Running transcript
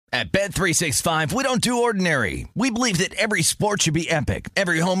At Bet365, we don't do ordinary. We believe that every sport should be epic.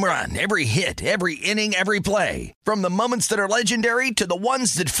 Every home run, every hit, every inning, every play. From the moments that are legendary to the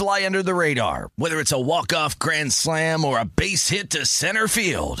ones that fly under the radar. Whether it's a walk-off grand slam or a base hit to center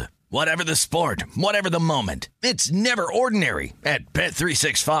field. Whatever the sport, whatever the moment. It's never ordinary at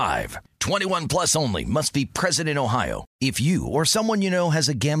Bet365. 21 plus only. Must be present in Ohio. If you or someone you know has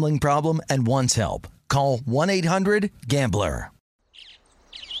a gambling problem and wants help, call 1-800-GAMBLER.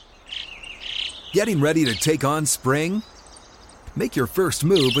 Getting ready to take on spring? Make your first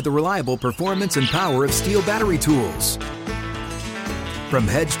move with the reliable performance and power of Steel battery tools. From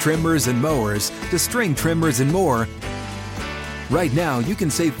hedge trimmers and mowers to string trimmers and more, right now you can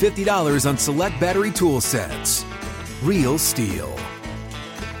save $50 on select battery tool sets. Real Steel.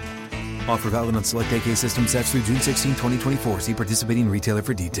 Offer valid on select AK system sets through June 16, 2024. See participating retailer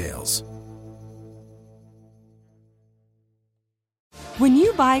for details. When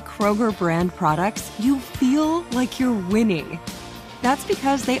you buy Kroger brand products, you feel like you're winning. That's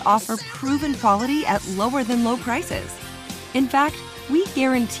because they offer proven quality at lower than low prices. In fact, we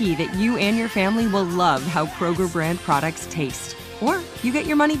guarantee that you and your family will love how Kroger brand products taste, or you get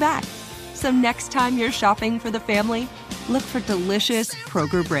your money back. So next time you're shopping for the family, look for delicious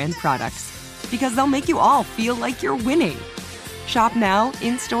Kroger brand products, because they'll make you all feel like you're winning. Shop now,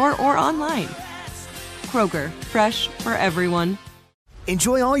 in-store, or online. Kroger, fresh for everyone.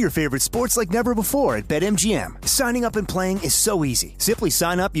 Enjoy all your favorite sports like never before at BetMGM. Signing up and playing is so easy. Simply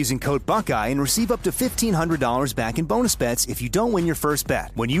sign up using code Buckeye and receive up to $1,500 back in bonus bets if you don't win your first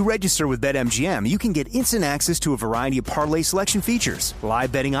bet. When you register with BetMGM, you can get instant access to a variety of parlay selection features,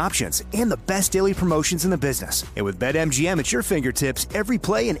 live betting options, and the best daily promotions in the business. And with BetMGM at your fingertips, every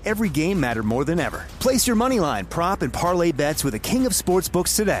play and every game matter more than ever. Place your moneyline, prop, and parlay bets with the king of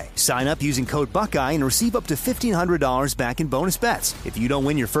sportsbooks today. Sign up using code Buckeye and receive up to $1,500 back in bonus bets if you don't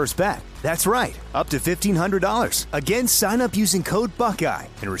win your first bet. That's right, up to $1,500. Again, sign up using code Buckeye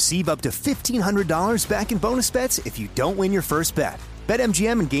and receive up to $1,500 back in bonus bets if you don't win your first bet.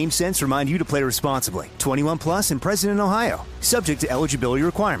 BetMGM and GameSense remind you to play responsibly. 21 plus and present in Ohio. Subject to eligibility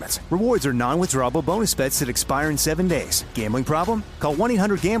requirements. Rewards are non-withdrawable bonus bets that expire in 7 days. Gambling problem? Call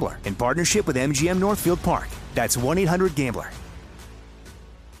 1-800-GAMBLER in partnership with MGM Northfield Park. That's 1-800-GAMBLER.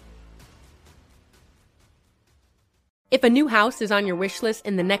 If a new house is on your wish list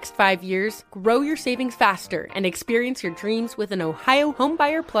in the next 5 years, grow your savings faster and experience your dreams with an Ohio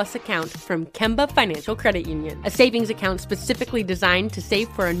Homebuyer Plus account from Kemba Financial Credit Union. A savings account specifically designed to save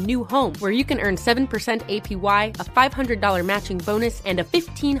for a new home where you can earn 7% APY, a $500 matching bonus, and a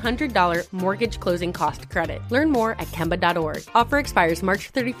 $1,500 mortgage closing cost credit. Learn more at Kemba.org. Offer expires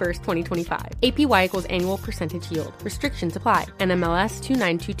March 31st, 2025. APY equals annual percentage yield. Restrictions apply. NMLS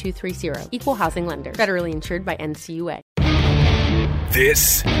 292230. Equal housing lender. Federally insured by NCUA.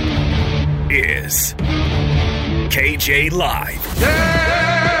 This is KJ Live.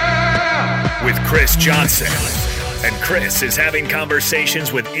 Yeah! With Chris Johnson. And Chris is having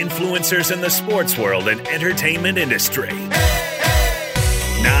conversations with influencers in the sports world and entertainment industry.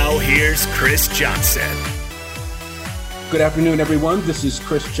 Now here's Chris Johnson. Good afternoon, everyone. This is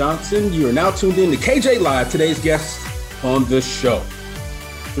Chris Johnson. You are now tuned in to KJ Live. Today's guest on the show,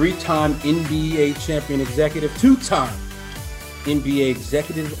 three-time NBA champion executive, two-time NBA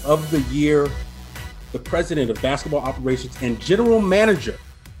Executive of the Year, the president of basketball operations and general manager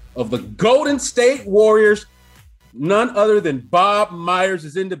of the Golden State Warriors. None other than Bob Myers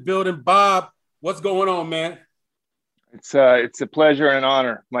is in the building. Bob, what's going on, man? It's a pleasure and an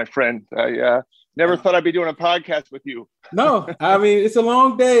honor, my friend. I never thought I'd be doing a podcast with you. No, I mean, it's a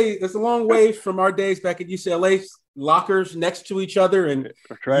long day. It's a long way from our days back at UCLA, lockers next to each other. And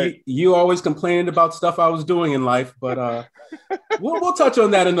that's right. You always complained about stuff I was doing in life, but we'll touch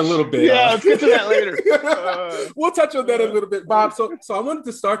on that in a little bit. Yeah, let's get to that later. We'll touch on that in a little bit, Bob. So I wanted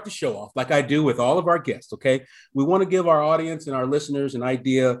to start the show off like I do with all of our guests, okay? We want to give our audience and our listeners an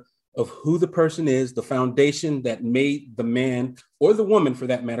idea of who the person is, the foundation that made the man or the woman, for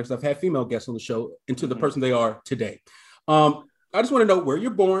that matter, because I've had female guests on the show, into the person they are today. I just want to know where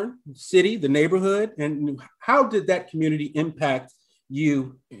you're born, city, the neighborhood, and how did that community impact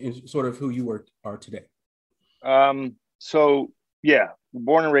you in sort of who you are today? So,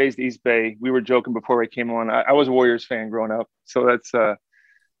 born and raised East Bay. We were joking before we came on. I was a Warriors fan growing up. So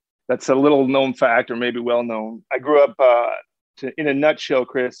that's a little known fact, or maybe well known. I grew up, in a nutshell,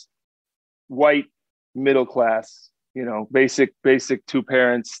 Chris, white, middle class, basic two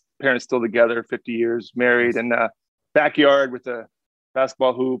parents still together, 50 years, married, and backyard with a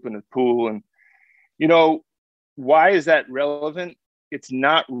basketball hoop and a pool. And, why is that relevant? It's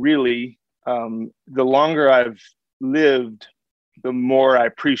not really. The longer I've lived, the more I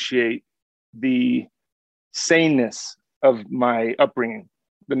appreciate the saneness of my upbringing,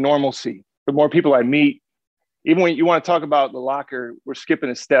 the normalcy. The more people I meet, even when you want to talk about the locker, we're skipping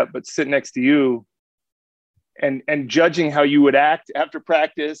a step, but sitting next to you and judging how you would act after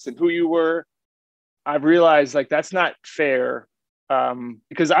practice and who you were, I've realized like that's not fair,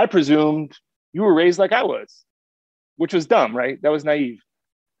 because I presumed you were raised like I was, which was dumb, right? That was naive.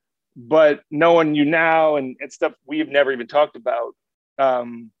 But knowing you now and stuff we've never even talked about,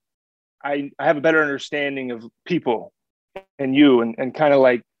 I have a better understanding of people and you, and kind of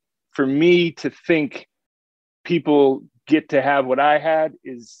like, for me to think people get to have what I had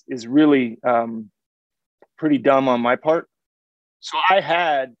is really pretty dumb on my part. So I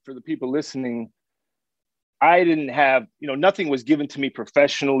had, for the people listening, I didn't have, nothing was given to me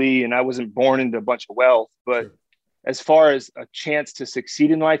professionally, and I wasn't born into a bunch of wealth, but sure. As far as a chance to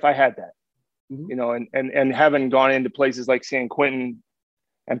succeed in life, I had that, and having gone into places like San Quentin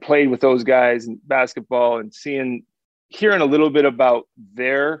and played with those guys in basketball and hearing a little bit about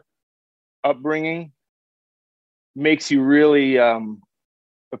their upbringing makes you really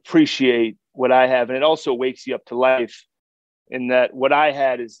appreciate what I have. And it also wakes you up to life in that what I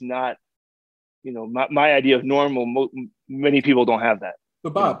had is not, my idea of normal. Many people don't have that.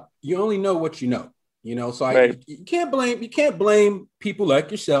 But Bob, you only know what you know. So right. You can't blame people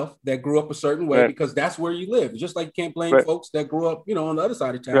like yourself that grew up a certain way, right. Because that's where you live. Just like you can't blame right. folks that grew up, on the other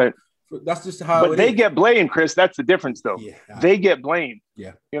side of town. Right. That's just how but they get blamed, Chris. That's the difference, though. Yeah. They get blamed.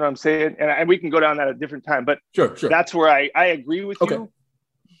 Yeah. You know what I'm saying? And we can go down that at a different time. But sure. That's where I agree with you.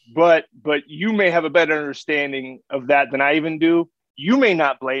 But you may have a better understanding of that than I even do. You may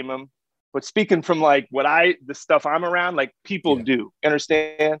not blame them. But speaking from like the stuff I'm around, like people do,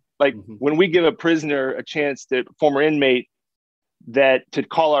 understand? Like when we give a prisoner a chance, to former inmate, to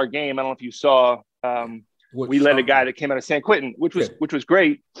call our game, I don't know if you saw, we let a guy that came out of San Quentin, which was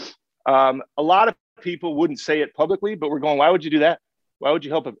great. A lot of people wouldn't say it publicly, but we're going, why would you do that? Why would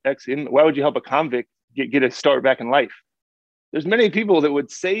you help why would you help a convict get a start back in life? There's many people that would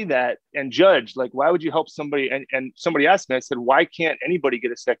say that and judge, like, why would you help somebody? And somebody asked me, I said, why can't anybody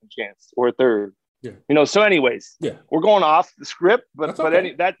get a second chance or a third? Yeah. So anyways, we're going off the script, but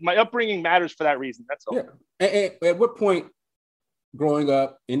my upbringing matters for that reason. That's all. Yeah. And at what point growing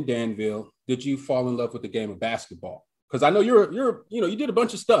up in Danville did you fall in love with the game of basketball? Because I know you did a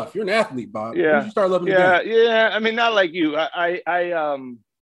bunch of stuff. You're an athlete, Bob. Yeah. When did you start loving the game? Yeah. I mean, not like you. I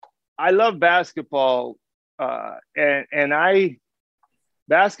love basketball.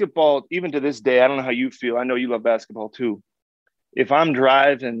 Basketball, even to this day, I don't know how you feel. I know you love basketball too. If I'm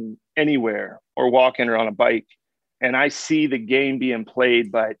driving anywhere or walking or on a bike and I see the game being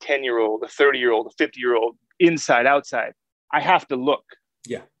played by a 10-year-old, a 30-year-old, a 50-year-old, inside, outside, I have to look.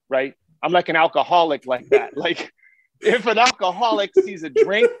 Yeah. Right. I'm like an alcoholic like that. Like if an alcoholic sees a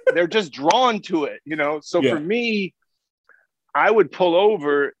drink, they're just drawn to it, So for me, I would pull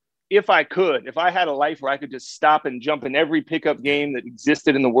over if I had a life where I could just stop and jump in every pickup game that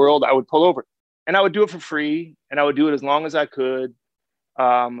existed in the world, I would pull over and I would do it for free and I would do it as long as I could.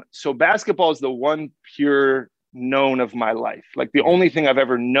 So basketball is the one pure known of my life. Like the only thing I've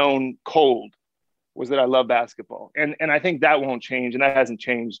ever known cold was that I love basketball. And I think that won't change. And that hasn't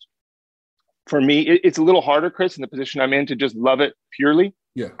changed for me. It's a little harder, Chris, in the position I'm in to just love it purely.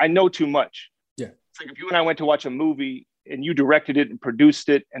 Yeah. I know too much. Yeah. It's like if you and I went to watch a movie and you directed it and produced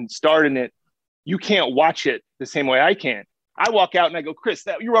it and starred in it, you can't watch it the same way I can. I walk out and I go, Chris,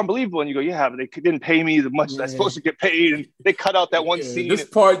 you were unbelievable. And you go, yeah, but they didn't pay me as much as I was supposed to get paid. And they cut out that one scene. This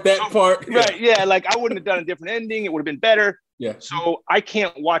part, that part. Right. Yeah. Like I wouldn't have done a different ending. It would have been better. Yeah. So I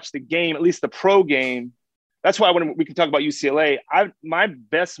can't watch the game, at least the pro game. That's why when we can talk about UCLA, my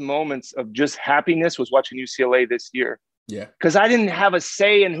best moments of just happiness was watching UCLA this year. Yeah. Because I didn't have a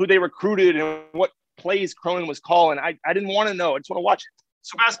say in who they recruited and what plays Cronin was calling. I didn't want to know. I just want to watch it.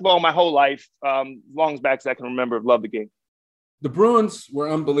 So basketball my whole life, long as back as I can remember, I've loved the game. The Bruins were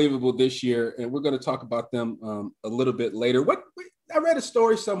unbelievable this year, and we're going to talk about them a little bit later. I read a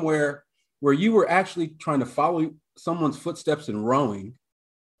story somewhere where you were actually trying to follow someone's footsteps in rowing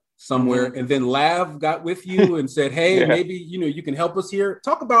somewhere, and then Lav got with you and said, hey, maybe you can help us here.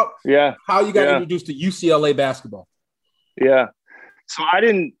 Talk about how you got introduced to UCLA basketball. Yeah. So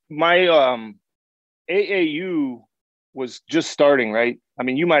my AAU was just starting, right? I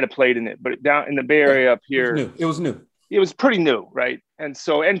mean, you might have played in it, but down in the Bay Area up here, it was new. It was pretty new, right? And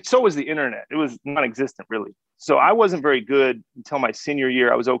so was the internet. It was non-existent, really. So I wasn't very good until my senior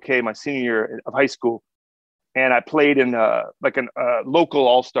year. I was okay my senior year of high school, and I played in a local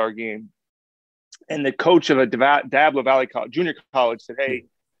all-star game. And the coach of a Diablo Valley College, junior college, said, "Hey,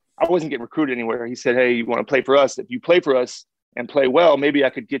 I wasn't getting recruited anywhere." He said, "Hey, you want to play for us? If you play for us, and play well, maybe I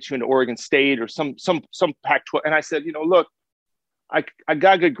could get you into Oregon State or some Pac-12. And I said, look, I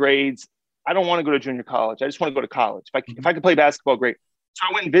got good grades. I don't want to go to junior college. I just want to go to college. If I could play basketball, great. So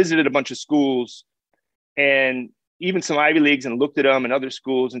I went and visited a bunch of schools and even some Ivy Leagues and looked at them and other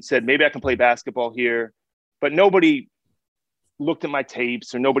schools and said, maybe I can play basketball here. But nobody looked at my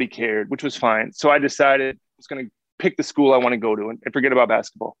tapes or nobody cared, which was fine. So I decided I was going to pick the school I want to go to and forget about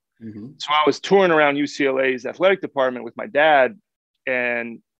basketball. Mm-hmm. So I was touring around UCLA's athletic department with my dad,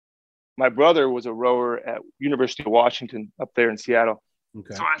 and my brother was a rower at University of Washington up there in Seattle.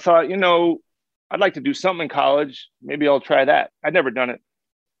 Okay. So I thought, I'd like to do something in college. Maybe I'll try that. I'd never done it.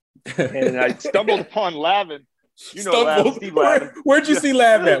 And I stumbled upon Lavin. Lav, Steve Lavin. Where'd you see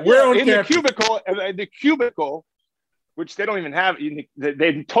Lav at? Where on campus? The cubicle, which they don't even have.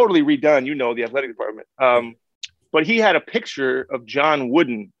 They've totally redone, the athletic department. But he had a picture of John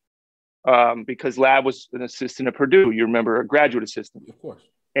Wooden because Lav was an assistant at Purdue. You remember, a graduate assistant. Of course.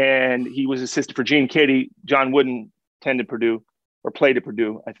 And he was assistant for Gene Kiddie. John Wooden attended Purdue or played at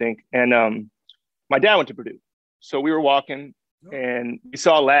Purdue, I think. And my dad went to Purdue. So we were walking and we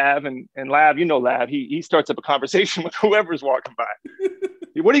saw Lav and Lav, Lav, he starts up a conversation with whoever's walking by.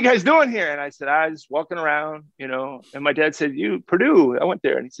 What are you guys doing here? And I said, I was walking around, and my dad said, Purdue. I went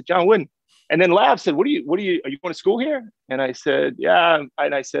there. And he said, John Wooden. And then Lav said, are you going to school here? And I said, yeah.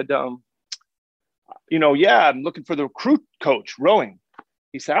 And I said, yeah, I'm looking for the recruit coach rowing.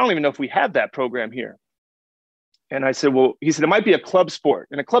 He said, I don't even know if we have that program here. And I said, he said, it might be a club sport.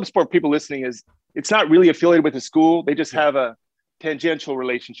 And a club sport, people listening, it's not really affiliated with a school. They just have a tangential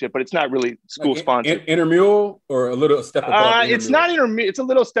relationship, but it's not really school sponsored. Intramural or a little step above? It's not intramural. It's a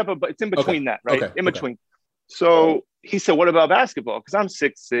little step above. It's in between that, right? Okay. In between. So he said, what about basketball? Because I'm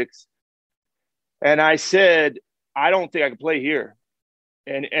 6'6". And I said, I don't think I can play here.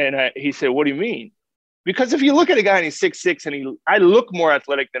 And he said, what do you mean? Because if you look at a guy and he's 6'6" and I look more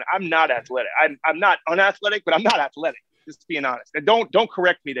athletic than I'm not athletic. I'm not unathletic, but I'm not athletic. Just being honest. And don't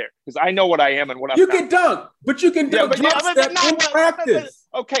correct me there because I know what I am and what I'm not. You can dunk, but you can dunk in practice.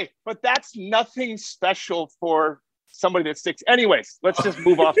 Okay, but that's nothing special for somebody that's 6. Anyways, let's just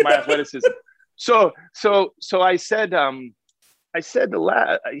move off my athleticism. So I said, I said,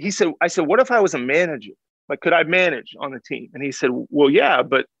 what if I was a manager? Like, could I manage on the team? And he said, well, yeah,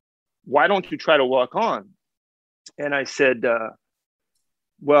 but why don't you try to walk on? And I said,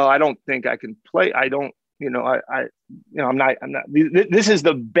 well, I don't think I can play. I don't, I'm not, this is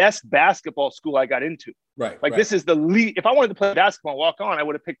the best basketball school I got into. Right. This is the lead. If I wanted to play basketball and walk on, I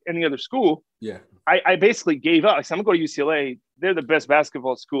would have picked any other school. Yeah. I basically gave up. I said, I'm going to go to UCLA. They're the best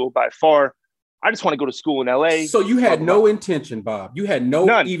basketball school by far. I just want to go to school in LA. So you had no intention, Bob. You had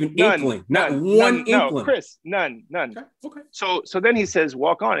none, inkling. Not one inkling. No, Chris, none. Okay. So then he says,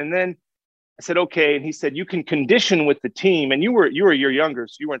 walk on. And then I said, okay. And he said, you can condition with the team. And you were a year younger,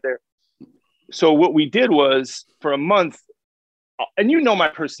 so you weren't there. So what we did was for a month, and my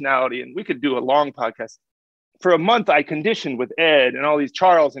personality, and we could do a long podcast. For a month, I conditioned with Ed and all these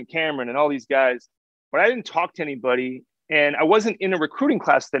Charles and Cameron and all these guys, but I didn't talk to anybody. And I wasn't in a recruiting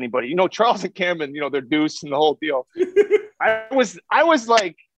class with anybody. Charles and Cameron, they're deuce and the whole deal. I was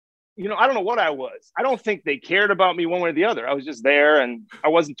like, I don't know what I was. I don't think they cared about me one way or the other. I was just there and I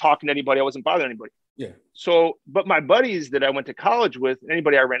wasn't talking to anybody. I wasn't bothering anybody. Yeah. So, but my buddies that I went to college with,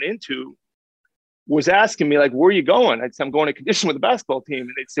 anybody I ran into, was asking me, like, where are you going? I'd say, I'm going to condition with the basketball team.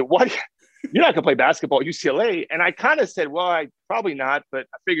 And they'd say, what? You're not going to play basketball at UCLA. And I kind of said, well, I probably not, but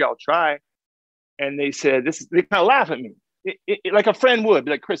I figure I'll try. And they said, they kind of laugh at me. Like a friend would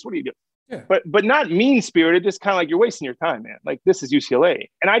be like, Chris, what are you doing? Yeah. But not mean-spirited, just kind of like, you're wasting your time, man. Like, this is UCLA.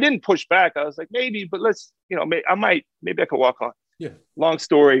 And I didn't push back. I was like, maybe, but let's, maybe I could walk on. Yeah. Long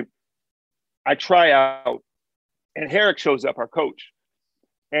story. I try out and Herrick shows up, our coach.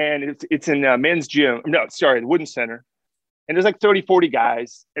 And it's in men's gym. No, sorry, the Wooden Center. And there's like 30, 40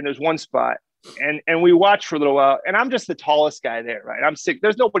 guys, and there's one spot. And we watch for a little while. And I'm just the tallest guy there, right? I'm 6'.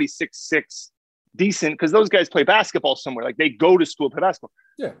 There's nobody 6'6", decent, because those guys play basketball somewhere. Like, they go to school to play basketball.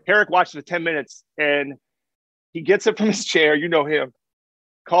 Yeah. Herrick watched for 10 minutes, and he gets up from his chair. You know him.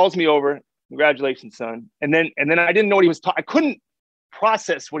 Calls me over. Congratulations, son. And then I didn't know what he was talking. I couldn't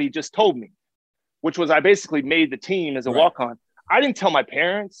process what he just told me, which was I basically made the team as a walk-on. I didn't tell my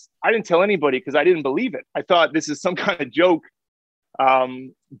parents. I didn't tell anybody because I didn't believe it. I thought this is some kind of joke.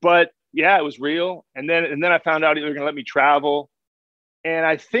 But yeah, it was real. And then I found out they were going to let me travel. And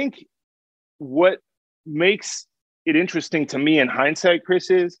I think what makes it interesting to me in hindsight, Chris,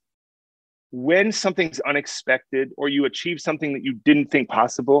 is when something's unexpected or you achieve something that you didn't think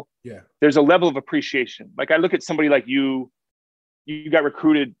possible, there's a level of appreciation. Like, I look at somebody like you got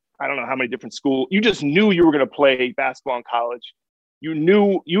recruited I don't know how many different schools. You just knew you were going to play basketball in college. You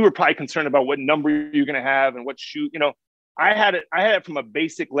knew you were probably concerned about what number you're going to have and what shoe, I had it from a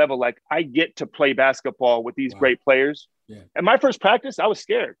basic level. Like, I get to play basketball with these great players. Yeah. And my first practice, I was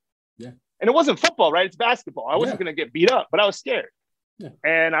scared. Yeah. And it wasn't football, right? It's basketball. I wasn't going to get beat up, but I was scared. Yeah.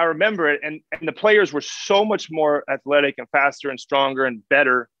 And I remember it. And the players were so much more athletic and faster and stronger and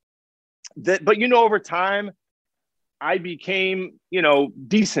better. But over time, I became,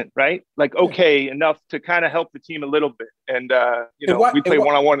 decent, right? Like, okay, enough to kind of help the team a little bit. And, we play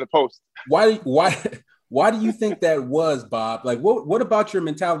one-on-one in the post. Why do you think that was, Bob? Like, what about your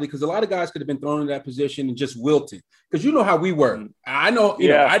mentality? Because a lot of guys could have been thrown in that position and just wilted. Because you know how we were. I know,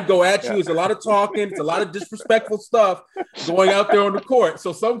 I'd go at you. It's a lot of talking. It's a lot of disrespectful stuff going out there on the court.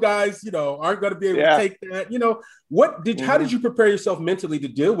 So some guys, aren't going to be able to take that. How did you prepare yourself mentally to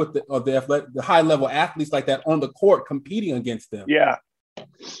deal with the high-level athletes like that on the court competing against them? Yeah.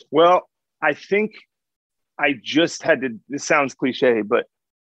 Well, I think I just had to – this sounds cliche, but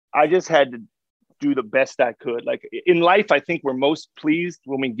I just had to do the best I could. Like, in life, I think we're most pleased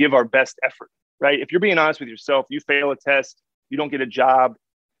when we give our best effort, right? If you're being honest with yourself, you fail a test, you don't get a job,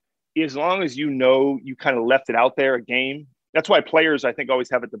 as long as you kind of left it out there, a game. That's why players, I think, always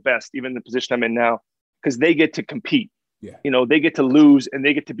have it the best, even the position I'm in now, because they get to compete. Yeah. They get to lose and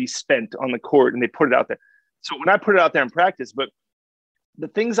they get to be spent on the court and they put it out there. So when I put it out there in practice, but the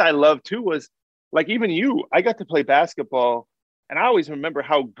things I loved too was, like, even you, I got to play basketball and I always remember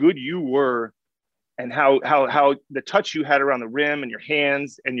how good you were and how the touch you had around the rim and your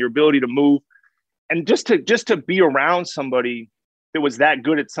hands and your ability to move. And just to be around somebody that was that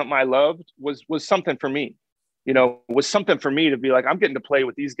good at something I loved was something for me, was something for me to be like, I'm getting to play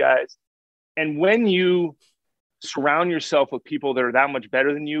with these guys. And when you surround yourself with people that are that much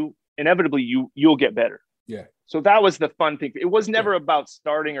better than you, inevitably you'll get better. Yeah. So that was the fun thing. It was never about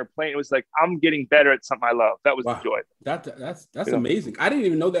starting or playing. It was like, I'm getting better at something I love. That was the joy. That's amazing. I didn't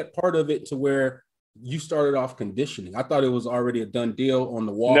even know that part of it, to where you started off conditioning. I thought it was already a done deal on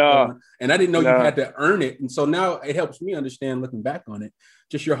the walk, and I didn't know you had to earn it. And so now it helps me understand, looking back on it,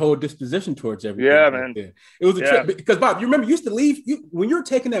 just your whole disposition towards everything. Yeah, man. It was a trip, because Bob, you remember you used to leave when you were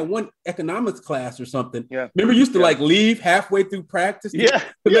taking that one economics class or something. Yeah. Remember you used to like leave halfway through practice to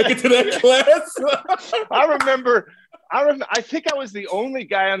make it to that class. I think I was the only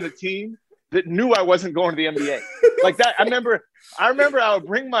guy on the team that knew I wasn't going to the NBA. Like that. I remember I would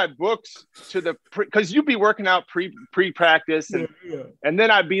bring my books to because you'd be working out pre-practice and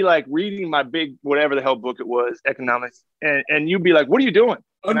then I'd be like reading my big, whatever the hell book it was, economics. And you'd be like, what are you doing?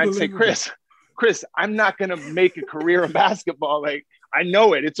 And I'd say, Chris, I'm not going to make a career in basketball. Like, I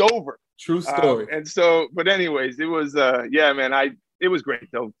know it. It's over. True story. And so, but anyways, it was, it was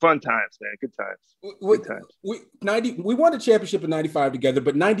great though. Fun times, man. Good times. Good times. We won the championship in 95 together,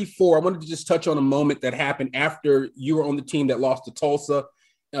 but 94, I wanted to just touch on a moment that happened after you were on the team that lost to Tulsa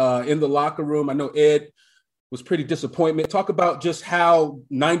in the locker room. I know Ed was pretty disappointed. Talk about just how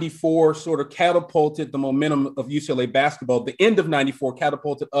 94 sort of catapulted the momentum of UCLA basketball. The end of 94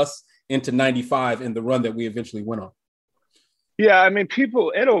 catapulted us into 95 and the run that we eventually went on. Yeah, I mean,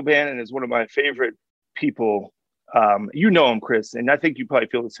 Ed O'Bannon is one of my favorite people. You know him, Chris, and I think you probably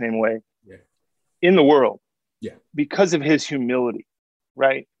feel the same way in the world. Yeah. Because of his humility,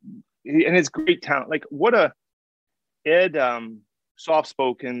 right? And his great talent. Like, Ed,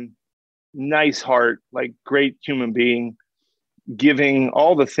 soft-spoken, nice heart, like great human being, giving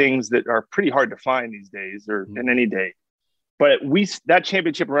all the things that are pretty hard to find these days or in any day. But that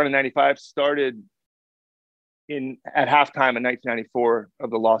championship run in 95 started at halftime in 1994 of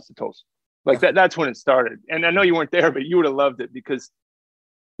the loss to Tulsa. Like that's when it started. And I know you weren't there, but you would have loved it, because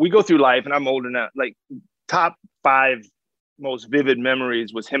we go through life, and I'm older now, like top 5 most vivid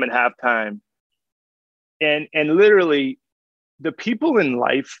memories was him at halftime. And literally the people in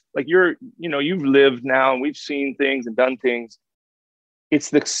life, like you've lived now and we've seen things and done things. It's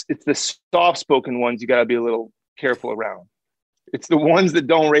the soft-spoken ones you got to be a little careful around. It's the ones that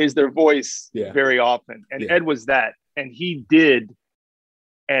don't raise their voice very often. And Ed was that, and he did.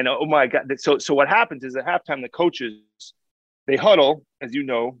 And oh my God. So what happens is at halftime, the coaches, they huddle, as you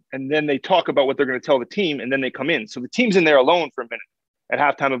know, and then they talk about what they're going to tell the team, and then they come in. So the team's in there alone for a minute at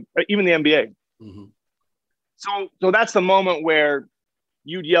halftime of even the NBA. Mm-hmm. So that's the moment where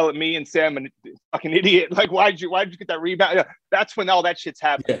you'd yell at me and say I'm a fucking idiot. Like, why'd you get that rebound? That's when all that shit's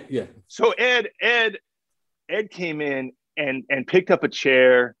happening. Yeah. So Ed came in and picked up a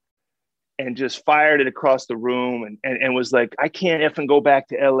chair and just fired it across the room and was like, I can't effing go back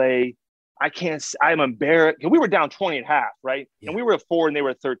to LA. I'm embarrassed. We were down 20 at half, right? Yeah. And we were at 4 and they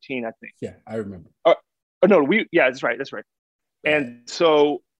were at 13, I think. Yeah, I remember. That's right. Yeah. And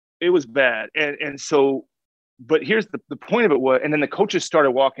so It was bad. And so, but here's the point of it was, and then the coaches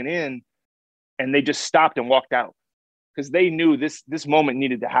started walking in and they just stopped and walked out because they knew this moment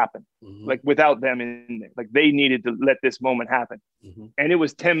needed to happen. Like without them in there, like they needed to let this moment happen. And it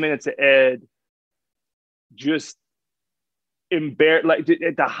was 10 minutes of Ed just embarrassed, like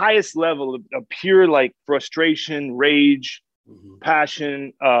at the highest level of pure like frustration, rage,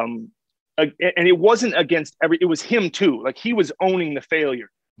 passion. And it wasn't against it was him too. Like he was owning the failure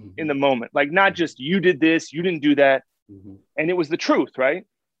in the moment. Like not just you did this, you didn't do that. And it was the truth, right?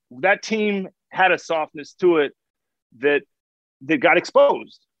 That team had a softness to it that got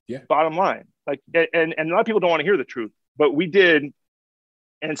exposed. Yeah. Bottom line. Like, and a lot of people don't want to hear the truth, but we did.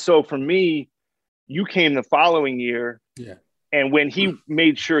 And so for me, you came the following year. Yeah. And when he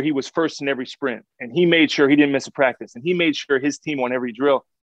made sure he was first in every sprint and he made sure he didn't miss a practice and he made sure his team won every drill,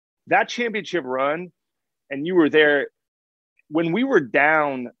 that championship run, and you were there when we were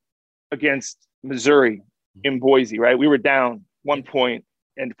down against Missouri in Boise, right? We were down 1 point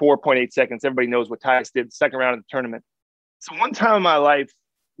and 4.8 seconds. Everybody knows what Tyus did second round of the tournament. So one time in my life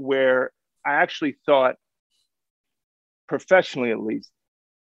where I actually thought, professionally at least,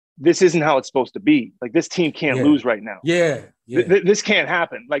 this isn't how it's supposed to be. Like this team can't lose right now. Yeah. This can't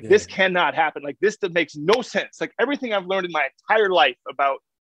happen. Like this cannot happen. Like this makes no sense. Like everything I've learned in my entire life about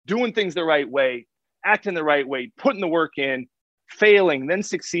doing things the right way, acting the right way, putting the work in, failing, then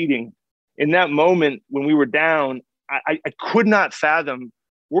succeeding. In that moment when we were down, I could not fathom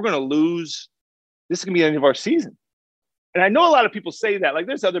we're going to lose. This is going to be the end of our season. And I know a lot of people say that. Like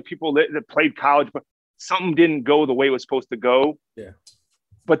there's other people that played college, but something didn't go the way it was supposed to go. Yeah.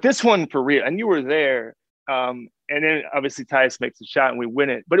 But this one for real, and you were there. And then obviously Tyus makes a shot and we win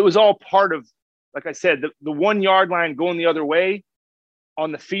it. But it was all part of, like I said, the 1 yard line going the other way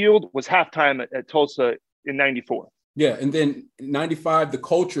on the field was halftime at Tulsa in 94. Yeah. And then in 95, the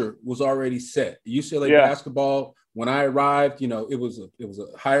culture was already set. UCLA basketball, when I arrived, it was a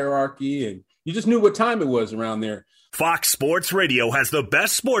hierarchy and you just knew what time it was around there. Fox Sports Radio has the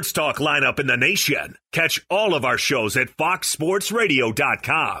best sports talk lineup in the nation. Catch all of our shows at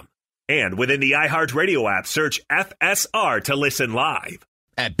foxsportsradio.com. And within the iHeartRadio app, search FSR to listen live.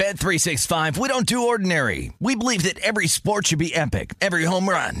 At Bet365, we don't do ordinary. We believe that every sport should be epic. Every home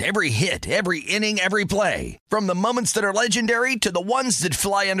run, every hit, every inning, every play. From the moments that are legendary to the ones that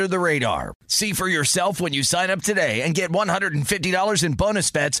fly under the radar. See for yourself when you sign up today and get $150 in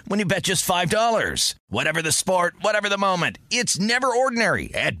bonus bets when you bet just $5. Whatever the sport, whatever the moment, it's never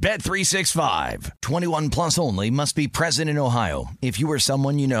ordinary at Bet365. 21 plus only. Must be present in Ohio. If you or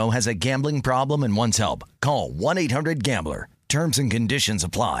someone you know has a gambling problem and wants help, call 1-800-GAMBLER. Terms and conditions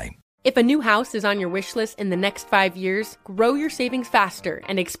apply. If a new house is on your wish list in the next 5 years, grow your savings faster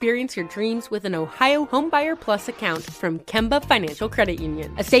and experience your dreams with an Ohio Homebuyer Plus account from Kemba Financial Credit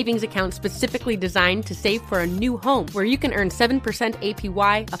Union. A savings account specifically designed to save for a new home where you can earn 7%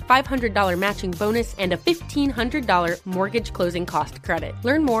 APY, a $500 matching bonus, and a $1,500 mortgage closing cost credit.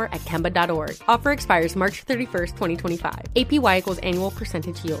 Learn more at Kemba.org. Offer expires March 31st, 2025. APY equals annual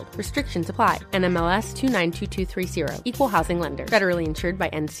percentage yield. Restrictions apply. NMLS 292230. Equal housing lender. Federally insured by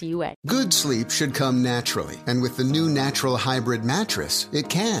NCUA. Good sleep should come naturally, and with the new Natural Hybrid mattress, it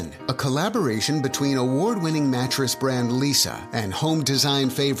can. A collaboration between award-winning mattress brand Leesa and home design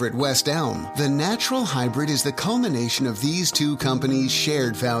favorite West Elm, the Natural Hybrid is the culmination of these two companies'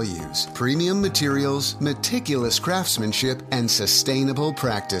 shared values: premium materials, meticulous craftsmanship, and sustainable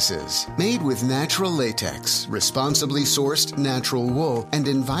practices. Made with natural latex, responsibly sourced natural wool, and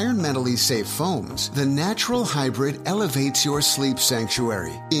environmentally safe foams, the Natural Hybrid elevates your sleep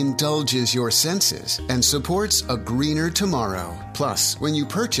sanctuary, indulges your senses, and supports a greener tomorrow. Plus, when you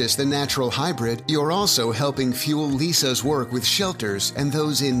purchase the Natural Hybrid, you're also helping fuel Leesa's work with shelters and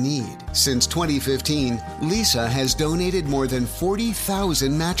those in need. Since 2015, Leesa has donated more than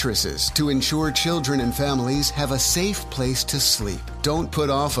 40,000 mattresses to ensure children and families have a safe place to sleep. Don't put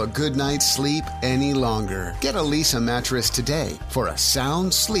off a good night's sleep any longer. Get a Leesa mattress today for a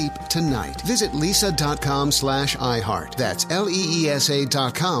sound sleep tonight. Visit leesa.com/iHeart. That's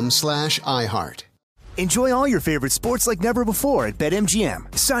LEESA.com/iHeart. Enjoy all your favorite sports like never before at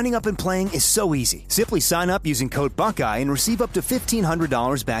BetMGM. Signing up and playing is so easy. Simply sign up using code Buckeye and receive up to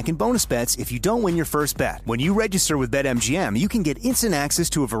 $1,500 back in bonus bets if you don't win your first bet. When you register with BetMGM, you can get instant access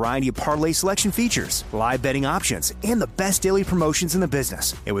to a variety of parlay selection features, live betting options, and the best daily promotions in the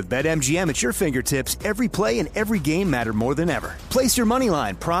business. And with BetMGM at your fingertips, every play and every game matter more than ever. Place your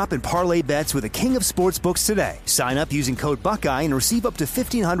moneyline, prop, and parlay bets with the king of sportsbooks today. Sign up using code Buckeye and receive up to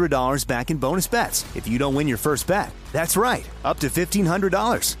 $1,500 back in bonus bets. if you don't win your first bet. That's right, up to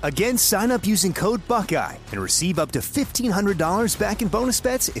 $1,500. Again, sign up using code Buckeye and receive up to $1,500 back in bonus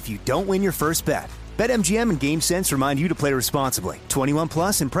bets if you don't win your first bet. BetMGM and GameSense remind you to play responsibly. 21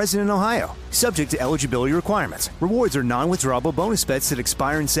 plus and present in Ohio. Subject to eligibility requirements. Rewards are non-withdrawable bonus bets that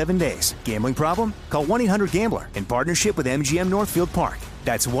expire in 7 days. Gambling problem? Call 1-800-GAMBLER in partnership with MGM Northfield Park.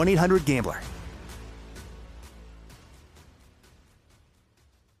 That's 1-800-GAMBLER.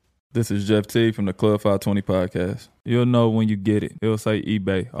 This is Jeff T from the Club 520 podcast. You'll know when you get it. It'll say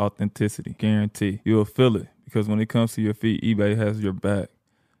eBay, authenticity, guarantee. You'll feel it because when it comes to your feet, eBay has your back.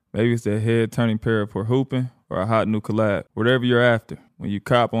 Maybe it's that head-turning pair for hooping or a hot new collab. Whatever you're after, when you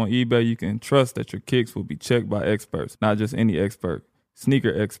cop on eBay, you can trust that your kicks will be checked by experts, not just any expert.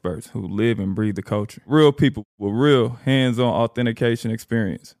 Sneaker experts who live and breathe the culture. Real people with real hands-on authentication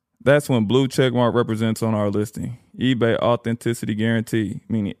experience. That's when blue checkmark represents on our listing. eBay Authenticity Guarantee,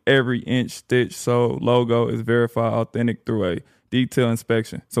 meaning every inch, stitch, sole, logo is verified authentic through a detailed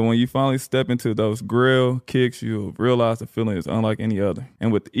inspection. So when you finally step into those grill kicks, you'll realize the feeling is unlike any other.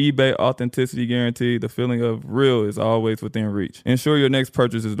 And with eBay Authenticity Guarantee, the feeling of real is always within reach. Ensure your next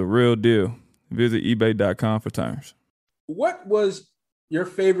purchase is the real deal. Visit ebay.com for terms. What was your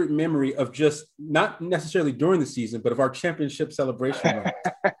favorite memory of just not necessarily during the season, but of our championship celebration run?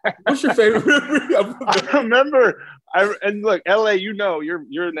 What's your favorite memory of I remember, and look, LA, you're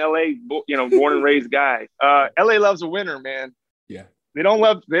an LA, born and raised guy. LA loves a winner, man. Yeah. They don't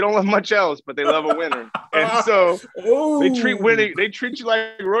love much else, but they love a winner. And so they treat you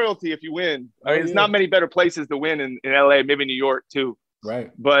like royalty if you win. I mean, it's not many better places to win in LA, maybe New York too.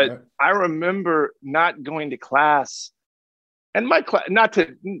 Right. But right. I remember not going to class. And my class, not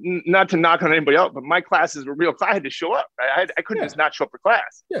to knock on anybody else, but my classes were real. I had to show up. I couldn't just not show up for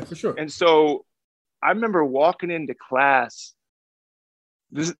class. Yeah, for sure. And so I remember walking into class.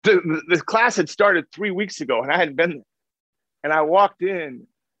 This class had started 3 weeks ago, and I hadn't been there. And I walked in,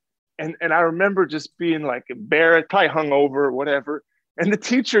 and I remember just being like embarrassed, probably hungover, whatever. And the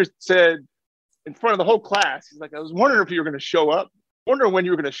teacher said in front of the whole class, he's like, "I was wondering if you were going to show up. Wondering when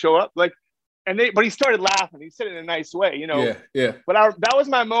you were going to show up." Like. But he started laughing. He said it in a nice way, Yeah. But that was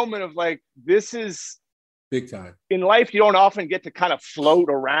my moment of like, this is big time. In life, you don't often get to kind of float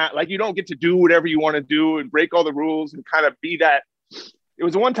around. Like you don't get to do whatever you want to do and break all the rules and kind of be that. It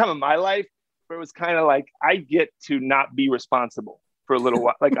was one time in my life where it was kind of like, I get to not be responsible for a little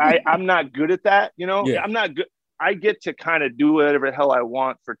while. Like I'm not good at that, Yeah. I'm not good. I get to kind of do whatever the hell I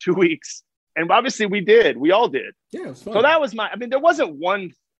want for 2 weeks. And obviously we all did. Yeah, it was fun. So that was there wasn't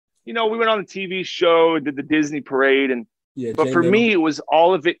one. We went on a TV show, did the Disney parade, but for me, it was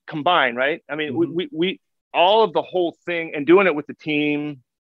all of it combined, right? I mean, we all of the whole thing and doing it with the team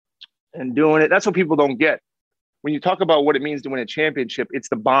and doing it. That's what people don't get. When you talk about what it means to win a championship, it's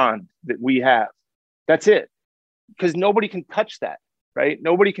the bond that we have. That's it. Because nobody can touch that, right?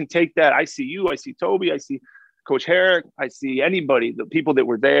 Nobody can take that. I see you, I see Toby, I see Coach Herrick, I see anybody, the people that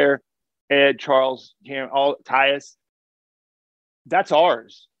were there, Ed, Charles, Karen, Tyus. That's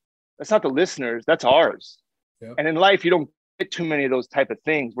ours. That's not the listeners. That's ours. Yep. And in life, you don't get too many of those type of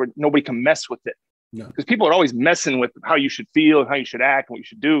things where nobody can mess with it. Because people are always messing with how you should feel and how you should act and what you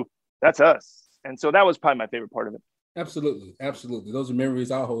should do. That's us. And so that was probably my favorite part of it. Absolutely. Absolutely. Those are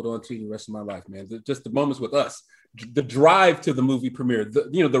memories I'll hold on to the rest of my life, man. Just the moments with us, the drive to the movie premiere,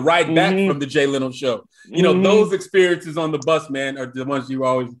 the ride back from the Jay Leno show. Those experiences on the bus, man, are the ones you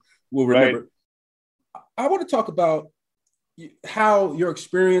always will remember. Right. I want to talk about how your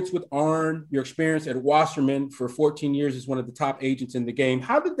experience with Arn, your experience at Wasserman for 14 years as one of the top agents in the game.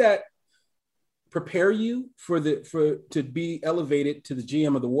 How did that prepare you to be elevated to the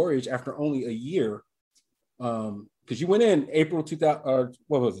GM of the Warriors after only a year? Because you went in April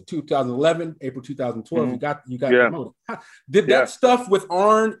 2011, April 2012. Mm-hmm. You got promoted. Did that stuff with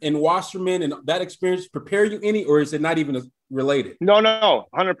Arn and Wasserman and that experience prepare you any, or is it not even related? No,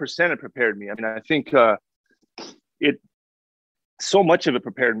 100% it prepared me. I mean, I think so much of it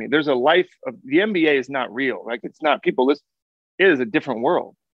prepared me. There's a life of the NBA is not real. Like it's not people. It is a different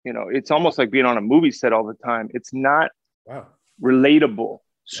world. It's almost like being on a movie set all the time. It's not relatable.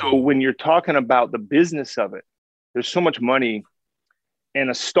 So when you're talking about the business of it, there's so much money and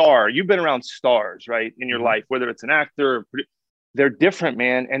a star. You've been around stars, right, in your life, whether it's an actor, they're different,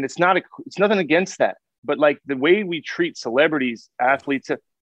 man. And it's nothing against that. But like the way we treat celebrities, athletes,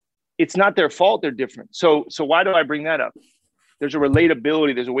 it's not their fault. They're different. So why do I bring that up? There's a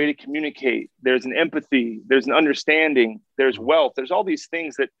relatability. There's a way to communicate. There's an empathy. There's an understanding. There's wealth. There's all these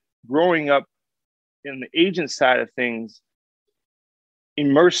things that growing up in the agent side of things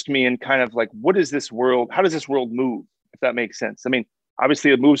immersed me in kind of like, what is this world? How does this world move? If that makes sense. I mean,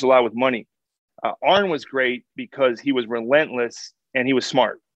 obviously it moves a lot with money, Arn was great because he was relentless and he was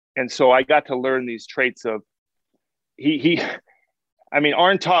smart. And so I got to learn these traits of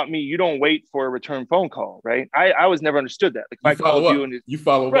Arn taught me you don't wait for a return phone call, right? I was never understood that. Like if I called you and you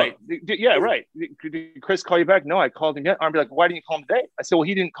follow right, up. Yeah, right. Did Chris call you back? No, I called him yet. Arn be like, why didn't you call him today? I said, well,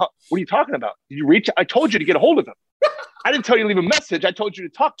 he didn't call. What are you talking about? Did you reach? I told you to get a hold of him. I didn't tell you to leave a message. I told you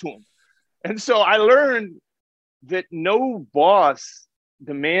to talk to him. And so I learned that no boss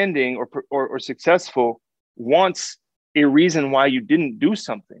demanding or successful wants a reason why you didn't do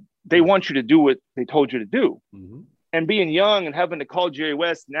something. They want you to do what they told you to do. Mm-hmm. And being young and having to call Jerry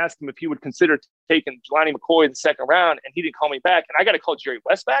West and ask him if he would consider taking Jelani McCoy in the second round, and he didn't call me back, and I got to call Jerry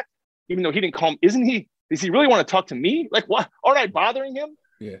West back, even though he didn't call him. Does he really want to talk to me? Like, what? Aren't I bothering him?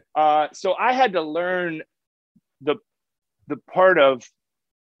 Yeah. So I had to learn the part of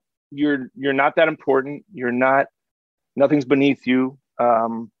you're not that important. Nothing's beneath you.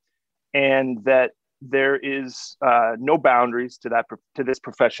 And that there is no boundaries to this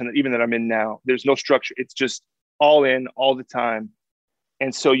profession, even that I'm in now. There's no structure. It's just all in all the time.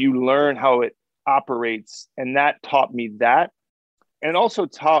 And so you learn how it operates. And that taught me that. And it also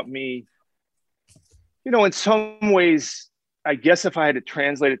taught me, in some ways, I guess if I had to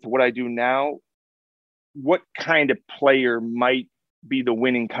translate it to what I do now, what kind of player might be the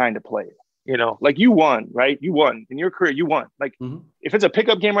winning kind of player? Like you won, right? You won in your career. You won. Like if it's a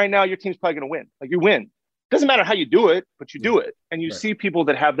pickup game right now, your team's probably going to win. Like you win. Doesn't matter how you do it, but you do it. And you see people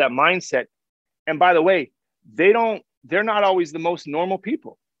that have that mindset. And by the way, they're not always the most normal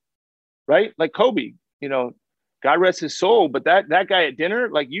people, right? Like Kobe, God rest his soul. But that guy at dinner,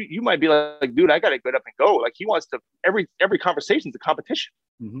 like you might be like, dude, I got to get up and go. Like he wants to, every conversation is a competition.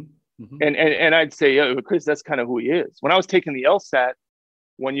 Mm-hmm. Mm-hmm. And I'd say, Chris, that's kind of who he is. When I was taking the LSAT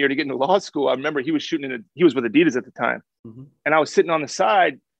one year to get into law school, I remember he was he was with Adidas at the time. Mm-hmm. And I was sitting on the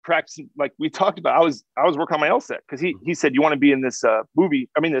side practicing, like we talked about, I was working on my LSAT because he said, you want to be in this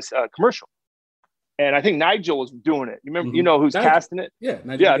this commercial. And I think Nigel was doing it. You remember, who's Nigel. Casting it? Yeah,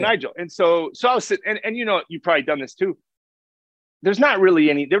 Nigel. And so I was sitting, and you've probably done this too. There's not really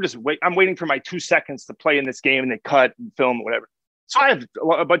any, they're just I'm waiting for my 2 seconds to play in this game, and they cut and film or whatever. So I have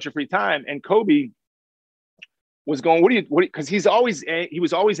a bunch of free time, and Kobe was going, because he was always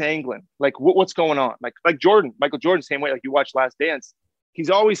angling. Like, what's going on? Like Michael Jordan, same way, like you watch Last Dance.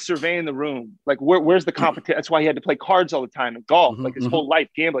 He's always surveying the room. Like, where's the competition? That's why he had to play cards all the time and golf, like his whole life,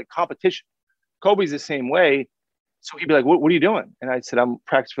 gambling, competition. Kobe's the same way. So he'd be like, what are you doing? And I said, I'm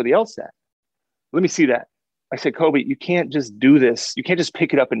practicing for the LSAT. Let me see that. I said, Kobe, you can't just do this. You can't just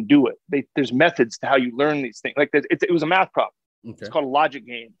pick it up and do it. There's methods to how you learn these things. Like it was a math problem. Okay. It's called a logic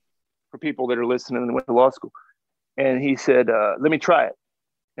game for people that are listening and went to law school. And he said, let me try it.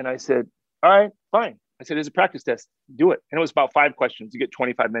 And I said, all right, fine. I said, it's a practice test. Do it. And it was about 5 questions. You get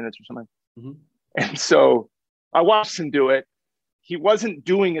 25 minutes or something. Mm-hmm. And so I watched him do it. He wasn't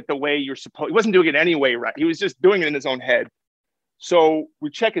doing it the way you're supposed. He wasn't doing it anyway, right? He was just doing it in his own head. So we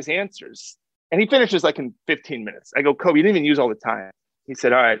check his answers, and he finishes like in 15 minutes. I go, Kobe, you didn't even use all the time. He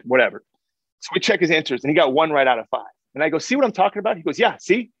said, all right, whatever. So we check his answers, and he got 1 right out of 5. And I go, see what I'm talking about? He goes, yeah,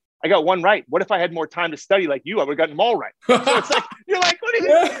 see, I got 1 right. What if I had more time to study like you? I would have gotten them all right. So it's like, you're like, what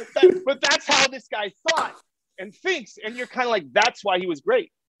are you? But that's how this guy thought and thinks. And you're kind of like, that's why he was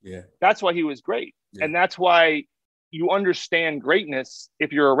great. Yeah. That's why he was great. Yeah. And that's why you understand greatness.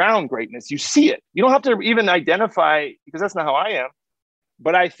 If you're around greatness, you see it. You don't have to even identify, because that's not how I am.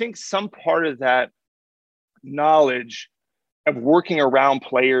 But I think some part of that knowledge of working around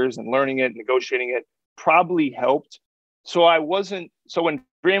players and learning it, negotiating it, probably helped. So when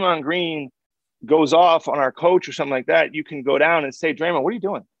Draymond Green goes off on our coach or something like that, you can go down and say, Draymond, what are you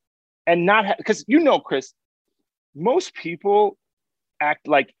doing? And not because Chris, most people act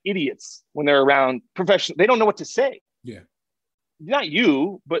like idiots when they're around professionals. They don't know what to say. Yeah. Not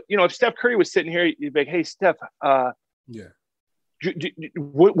you, but if Steph Curry was sitting here, you'd be like, hey, Steph,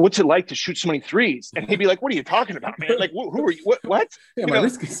 what's it like to shoot so many threes? And he'd be like, what are you talking about, man? Like, who are you? What? Yeah, but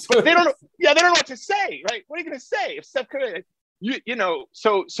they don't know. Yeah, they don't know what to say, right? What are you going to say if Steph Curry,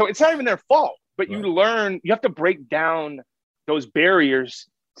 so it's not even their fault, but right. You have to break down those barriers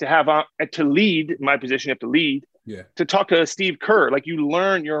to have, to lead. In my position, you have to lead. Yeah. To talk to Steve Kerr, like you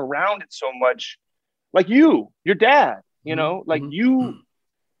learn, you're around it so much, like your dad, like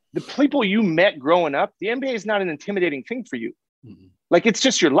the people you met growing up, the NBA is not an intimidating thing for you. Mm-hmm. Like, it's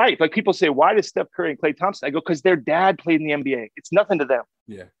just your life. Like people say, why does Steph Curry and Klay Thompson? I go, because their dad played in the NBA. It's nothing to them.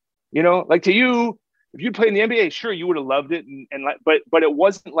 Yeah. Like to you, if you played in the NBA, sure, you would have loved it. But it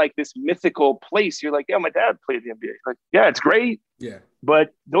wasn't like this mythical place. You're like, yeah, my dad played in the NBA. Like, yeah, it's great. Yeah. But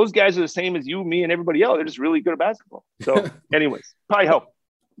those guys are the same as you, me, and everybody else. They're just really good at basketball. So anyways, probably help.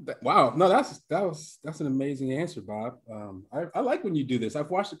 Wow. No, that's an amazing answer, Bob. I like when you do this. I've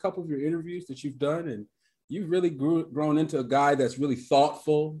watched a couple of your interviews that you've done, and you've really grown into a guy that's really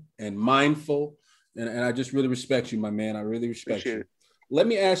thoughtful and mindful. And I just really respect you, my man. I really respect you. Let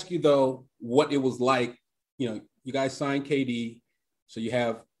me ask you, though, what it was like. You guys signed KD, so you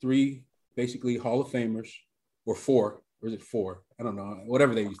have 3 basically Hall of Famers, or 4. Or is it 4? I don't know.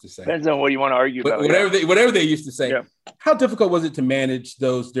 Whatever they used to say. Depends on what you want to argue about. Whatever they used to say. Yeah. How difficult was it to manage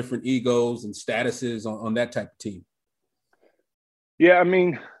those different egos and statuses on that type of team? Yeah, I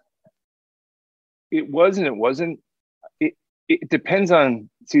mean, it wasn't. It depends on.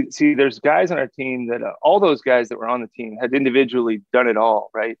 See, there's guys on our team that all those guys that were on the team had individually done it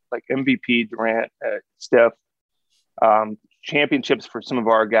all, right? Like MVP, Durant, Steph, championships for some of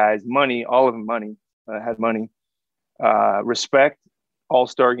our guys, money, all of them had money. Respect,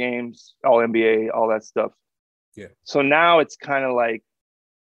 all-star games, all NBA, all that stuff. Yeah. So now it's kind of like,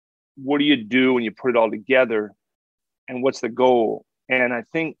 what do you do when you put it all together, and what's the goal? And I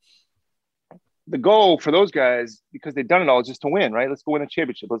think the goal for those guys, because they've done it all, is just to win, right? Let's go win a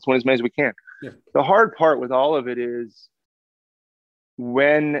championship. Let's win as many as we can. Yeah. The hard part with all of it is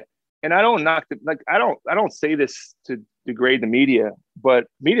when, and I don't knock I don't say this to degrade the media, but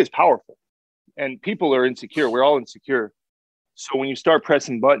media is powerful. And people are insecure. We're all insecure. So when you start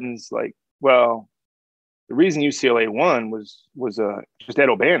pressing buttons like, well, the reason UCLA won was just Ed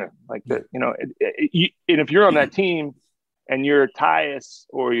O'Bannon. Like that, and if you're on that team and you're Tyus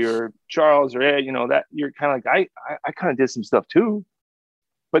or you're Charles or Ed, that you're kind of like, I kind of did some stuff too.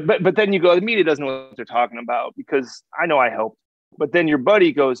 But then you go, the media doesn't know what they're talking about because I know I helped. But then your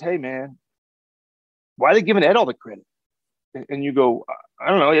buddy goes, hey man, why are they giving Ed all the credit? And you go, I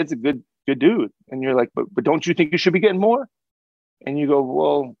don't know, it's a good dude. And you're like, but don't you think you should be getting more? And you go,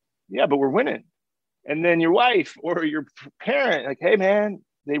 well, yeah, but we're winning. And then your wife or your parent, like, hey man,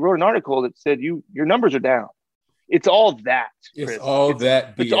 they wrote an article that said your numbers are down. It's all that. Chris. It's all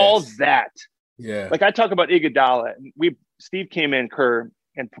that. BS. It's all that. Yeah. Like I talk about Iguodala, and Steve came in, Kerr,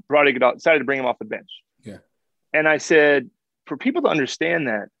 and brought Iguodala, decided to bring him off the bench. Yeah. And I said, for people to understand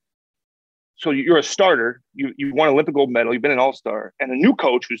that, so you're a starter, you won an Olympic gold medal, you've been an all-star, and a new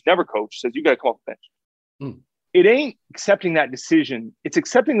coach who's never coached says you got to come off the bench. It ain't accepting that decision. It's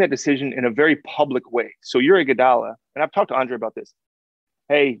accepting that decision in a very public way. So you're Iguodala, and I've talked to Andre about this.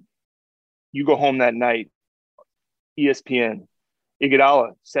 Hey, you go home that night, ESPN,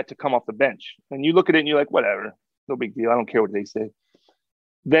 Iguodala set to come off the bench. And you look at it and you're like, whatever, no big deal. I don't care what they say.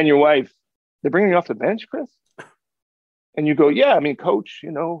 Then your wife, they're bringing you off the bench, Chris? And you go, yeah, I mean, coach,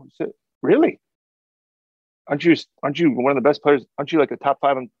 really? Aren't you one of the best players? Aren't you like a top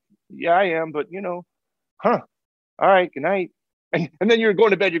 5? Yeah, I am, but all right, good night. And then you're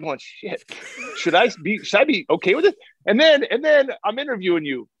going to bed, you're going, shit, should I be okay with it? And then I'm interviewing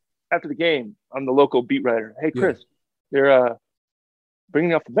you after the game. I'm the local beat writer. Hey, Chris, they're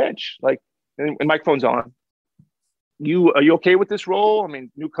bringing you off the bench. Like, and microphone's on. Are you okay with this role? I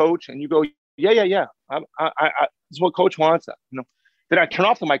mean, new coach. And you go, yeah. I this is what coach wants. Then I turn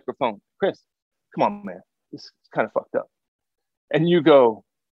off the microphone. Chris, come on, man. This is kind of fucked up. And you go,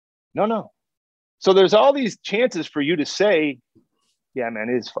 no. So there's all these chances for you to say, yeah, man,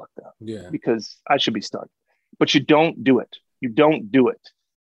 it is fucked up. Yeah. Because I should be starting. But you don't do it. You don't do it.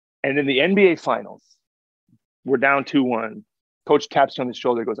 And in the NBA finals, we're down 2-1. Coach taps you on the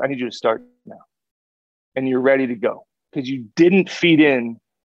shoulder, goes, I need you to start now. And you're ready to go. Because you didn't feed in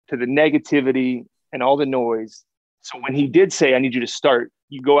to the negativity and all the noise. So when he did say, I need you to start,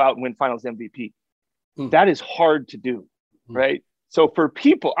 you go out and win finals MVP. That is hard to do, right? So for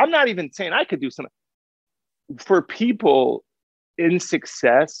people, I'm not even saying I could do something. For people in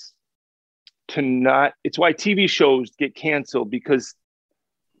success to not, it's why TV shows get canceled, because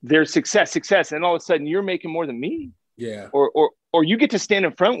there's success, and all of a sudden you're making more than me. Yeah. Or you get to stand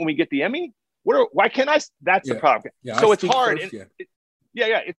in front when we get the Emmy. Why can't I? That's the problem. Yeah, so it's hard. First,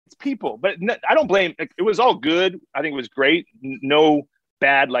 it's people, but I don't blame. It was all good. I think it was great. No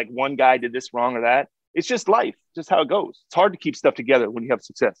bad, like one guy did this wrong or that. It's just life, just how it goes. It's hard to keep stuff together when you have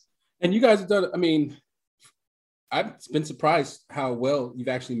success. And you guys have done, I mean, I've been surprised how well you've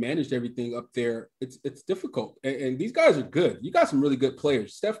actually managed everything up there. It's difficult. And these guys are good. You got some really good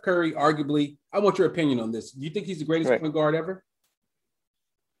players. Steph Curry, arguably, I want your opinion on this. Do you think he's the greatest point guard ever?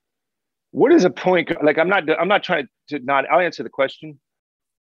 What is a point guard? Like, I'm not trying to not, I'll answer the question.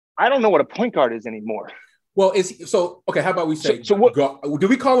 I don't know what a point guard is anymore. Well, okay, how about we say, so what, do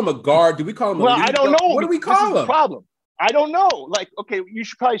we call him a guard? Do we call him a lead I don't know. What do we call him? The problem. I don't know. Like, okay, you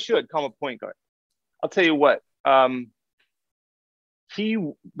probably should call him a point guard. I'll tell you what. He,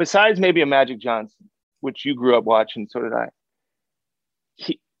 besides maybe a Magic Johnson, which you grew up watching, so did I.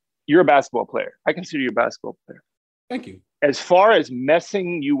 you're a basketball player. I consider you a basketball player. Thank you. As far as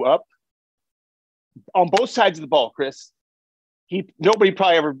messing you up on both sides of the ball, Chris, nobody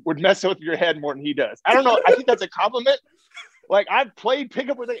probably ever would mess with your head more than he does. I don't know. I think that's a compliment. Like, I've played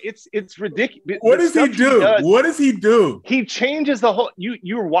pickup with it. It's ridiculous. What does he do? What does he do? He changes the whole.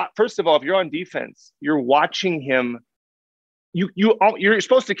 First of all, if you're on defense, you're watching him. You're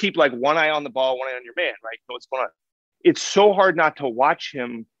supposed to keep like one eye on the ball, one eye on your man, right? Know what's going on. It's so hard not to watch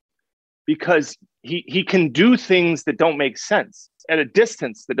him because he can do things that don't make sense at a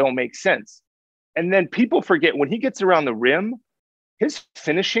distance that don't make sense. And then people forget when he gets around the rim, his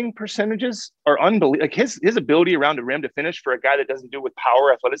finishing percentages are unbelievable. Like his ability around the rim to finish for a guy that doesn't do it with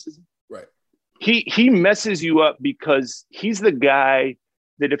power, athleticism. Right. He messes you up because he's the guy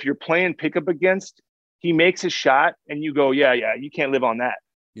that if you're playing pickup against, he makes a shot and you go, yeah, you can't live on that.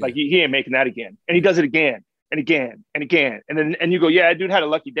 Yeah. Like he ain't making that again. And he does it again and again and again. And you go, yeah, dude had a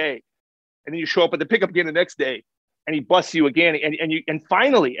lucky day. And then you show up at the pickup again the next day and he busts you again. And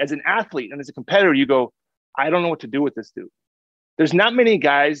finally, as an athlete and as a competitor, you go, I don't know what to do with this dude. There's not many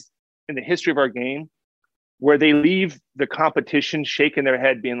guys in the history of our game where they leave the competition shaking their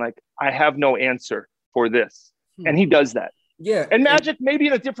head being like, I have no answer for this. And he does that. Yeah. And Magic maybe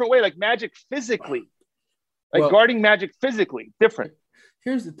in a different way, like Magic physically, guarding Magic physically, different.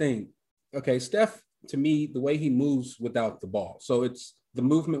 Here's the thing. Okay, Steph, to me, the way he moves without the ball. So it's the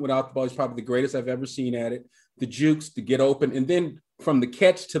movement without the ball is probably the greatest I've ever seen at it. The jukes to get open. And then from the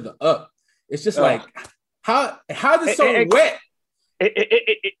catch to the up, it's just like, how is it so wet?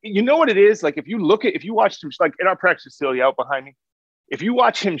 You know what it is? Like if you watch him, like in our practice facility out behind me, if you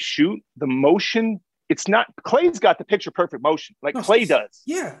watch him shoot, the motion, it's not, Clay's got the picture perfect motion, like Clay does.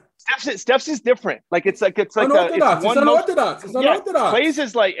 Yeah. Steph's is different. It's unorthodox. It's unorthodox. Clay's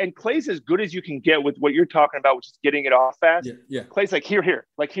is like, and Clay's as good as you can get with what you're talking about, which is getting it off fast. Yeah. Clay's like here,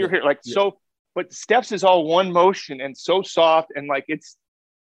 like here, like so. But Steph's is all one motion and so soft, and like it's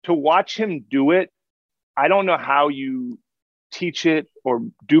to watch him do it. I don't know how you teach it or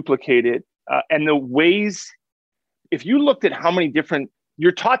duplicate it, and the ways. If you looked at how many different,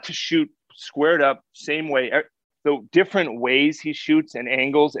 you're taught to shoot squared up, same way. The different ways he shoots and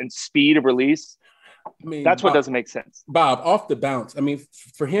angles and speed of release. I mean, that's what doesn't make sense. Bob, off the bounce. I mean,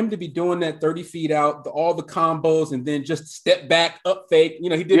 for him to be doing that 30 feet out, all the combos, and then just step back, up fake. You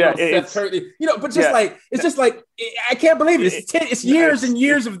know, he did it on Seth Curry. You know, but just like it's just like I can't believe it. It's years and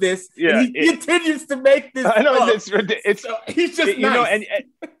years of this. Yeah, and he continues to make this. I know it's so he's just you know, and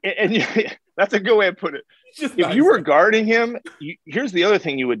that's a good way to put it. If you were guarding him, here's the other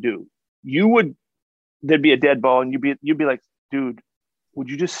thing you would do. There'd be a dead ball, and you'd be like, dude, would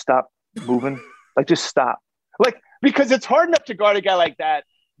you just stop moving? Like, just stop. Like, because it's hard enough to guard a guy like that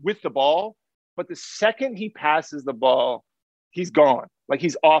with the ball, but the second he passes the ball, he's gone. Like,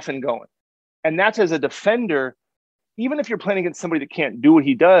 he's off and going. And that's as a defender, even if you're playing against somebody that can't do what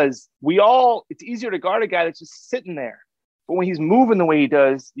he does, it's easier to guard a guy that's just sitting there. But when he's moving the way he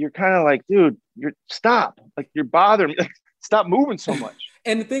does, you're kind of like, dude, stop. Like, you're bothering me. Like, stop moving so much.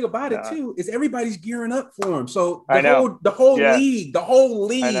 And the thing about it too is everybody's gearing up for him. So the whole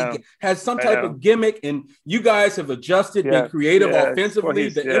league has some type of gimmick, and you guys have adjusted, been creative offensively.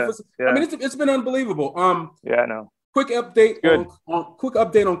 Emphasis. I mean, it's been unbelievable. I know. Quick update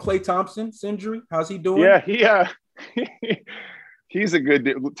on Klay Thompson's injury. How's he doing? Yeah. He's a good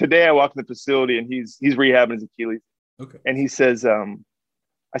dude. Today I walked in the facility and he's rehabbing his Achilles. Okay. And he says, I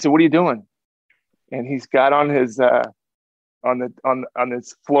said, what are you doing? And he's got on his on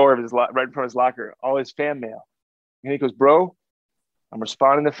this floor of his right in front of his locker, all his fan mail. And he goes, bro, I'm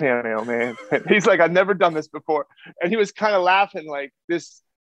responding to fan mail, man. He's like, I've never done this before. And he was kind of laughing like this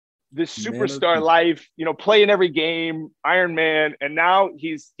superstar life, you know, playing every game, Iron Man. And now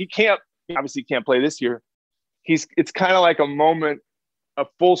he obviously can't play this year. It's kind of like a moment, a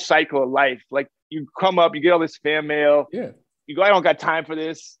full cycle of life. Like you come up, you get all this fan mail. Yeah. You go, I don't got time for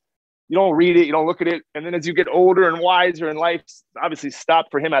this. You don't read it. You don't look at it. And then as you get older and wiser and life's obviously stopped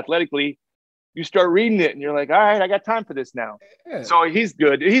for him athletically, you start reading it and you're like, all right, I got time for this now. Yeah. So he's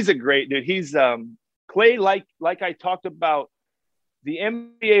good. He's a great dude. He's Klay, like I talked about, the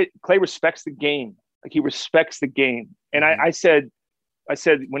NBA, Klay respects the game. Like he respects the game. And I said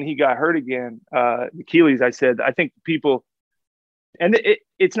when he got hurt again, Achilles, I said, I think people, and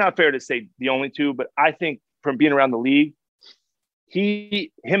it's not fair to say the only two, but I think from being around the league,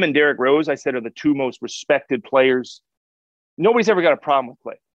 him and Derrick Rose, I said, are the two most respected players. Nobody's ever got a problem with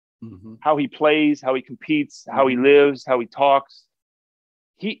Klay. Mm-hmm. How he plays, how he competes, how he lives, how he talks.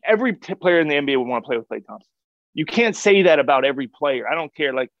 Every player in the NBA would want to play with Klay Thompson. You can't say that about every player. I don't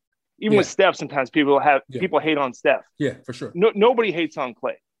care. Like even with Steph, sometimes people hate on Steph. Yeah, for sure. Nobody hates on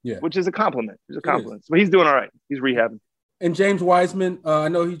Klay. which is a compliment. It's a compliment. But he's doing all right. He's rehabbing. And James Wiseman, I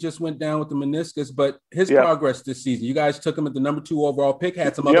know he just went down with the meniscus, but his progress this season, you guys took him at the number 2 overall pick,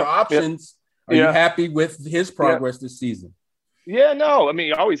 had some other options. Are you happy with his progress this season? Yeah, no. I mean,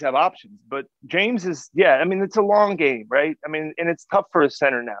 you always have options, but James is, I mean, it's a long game, right? I mean, and it's tough for a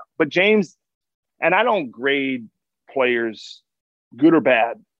center now. But James, and I don't grade players good or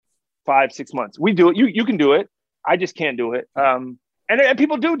bad 5-6 months. We do it. You can do it. I just can't do it. And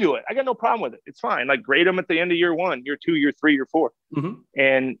people do it. I got no problem with it. It's fine. Like, grade them at the end of year 1, year 2, year 3, year 4.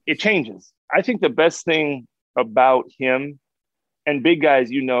 And it changes. I think the best thing about him, and big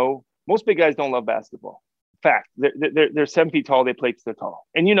guys, most big guys don't love basketball. Fact. They're 7 feet tall. They play because they're tall.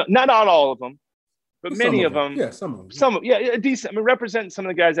 And, not all of them, but many of them. Yeah, some of them. Decent. I mean, representing some of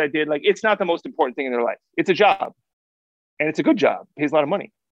the guys I did, like, it's not the most important thing in their life. It's a job. And it's a good job. It pays a lot of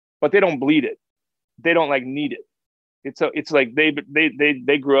money. But they don't bleed it. They don't, need it. It's like they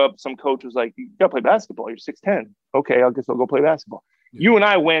grew up. Some coach was like, "You gotta play basketball. You're 6'10". Okay, I guess I'll go play basketball. Yeah. You and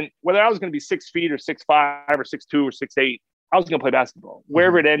I went, whether I was going to be 6 feet or 6'5" or 6'2" or 6'8", I was going to play basketball.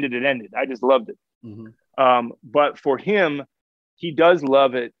 Wherever it ended, it ended. I just loved it. But for him, he does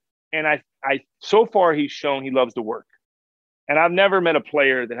love it, and I so far he's shown he loves to work. And I've never met a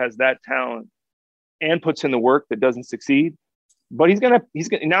player that has that talent and puts in the work that doesn't succeed. But he's gonna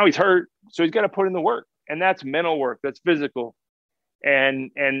now he's hurt, so he's got to put in the work. And that's mental work. That's physical.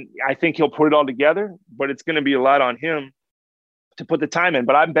 And I think he'll put it all together, but it's going to be a lot on him to put the time in.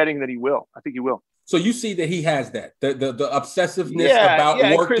 But I'm betting that he will. I think he will. So you see that he has that, the obsessiveness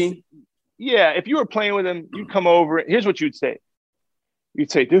about working? Chris, if you were playing with him, you'd come over. Here's what you'd say.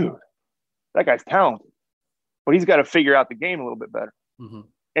 You'd say, dude, that guy's talented, but he's got to figure out the game a little bit better.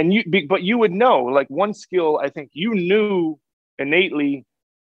 But you would know, like, one skill, I think you knew innately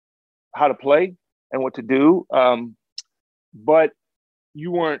how to play and what to do. But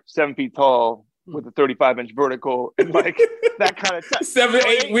you weren't 7 feet tall with a 35-inch vertical and like that kind of stuff.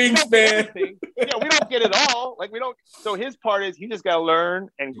 7'8" wingspan. We don't get it all. Like, we don't. So his part is he just got to learn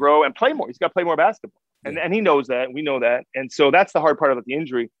and grow and play more. He's got to play more basketball. And he knows that. And we know that. And so that's the hard part about the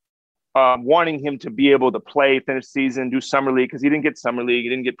injury. Wanting him to be able to play, finish season, do summer league, because he didn't get summer league. He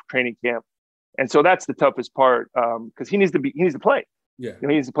didn't get training camp. And so that's the toughest part, because he needs to play. Yeah, he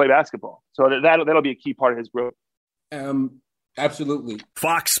needs to play basketball. So that'll be a key part of his growth. Absolutely.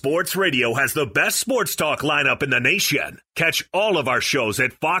 Fox Sports Radio has the best sports talk lineup in the nation. Catch all of our shows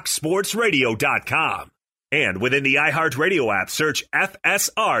at foxsportsradio.com. And within the iHeartRadio app, search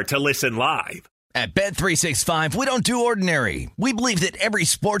FSR to listen live. At Bet365, we don't do ordinary. We believe that every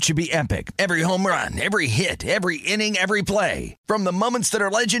sport should be epic. Every home run, every hit, every inning, every play. From the moments that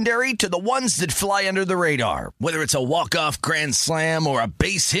are legendary to the ones that fly under the radar. Whether it's a walk-off grand slam or a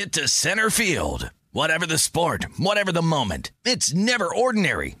base hit to center field. Whatever the sport, whatever the moment, it's never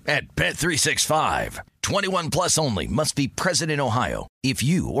ordinary at Bet365. 21 plus only. Must be present in Ohio. If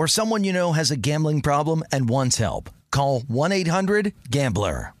you or someone you know has a gambling problem and wants help, call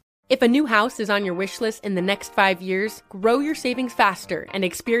 1-800-GAMBLER. If a new house is on your wish list in the next 5 years, grow your savings faster and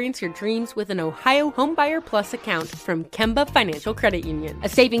experience your dreams with an Ohio Homebuyer Plus account from Kemba Financial Credit Union. A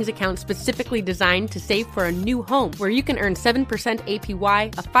savings account specifically designed to save for a new home, where you can earn 7%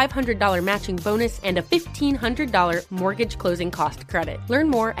 APY, a $500 matching bonus, and a $1,500 mortgage closing cost credit. Learn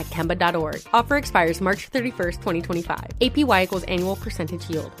more at Kemba.org. Offer expires March 31st, 2025. APY equals annual percentage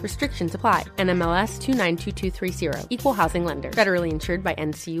yield. Restrictions apply. NMLS 292230. Equal housing lender. Federally insured by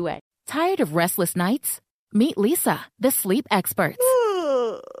NCUA. Tired of restless nights? Meet Leesa, the sleep experts.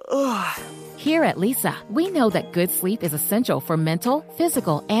 Here at Leesa, we know that good sleep is essential for mental,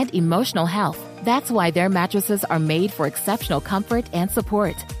 physical, and emotional health. That's why their mattresses are made for exceptional comfort and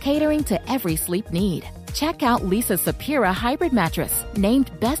support, catering to every sleep need. Check out Leesa's Sapira Hybrid Mattress,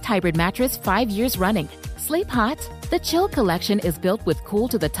 named Best Hybrid Mattress 5 years running. Sleep hot? The Chill Collection is built with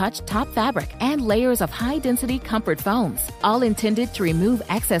cool-to-the-touch top fabric and layers of high-density comfort foams, all intended to remove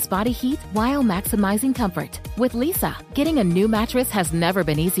excess body heat while maximizing comfort. With Leesa, getting a new mattress has never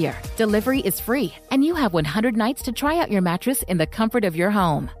been easier. Delivery is free, and you have 100 nights to try out your mattress in the comfort of your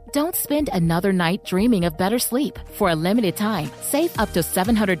home. Don't spend another night dreaming of better sleep. For a limited time, save up to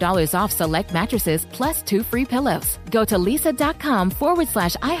 $700 off select mattresses plus 2 free pillows. Go to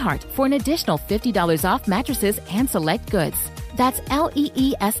leesa.com/iHeart for an additional $50 off mattresses and select goods. That's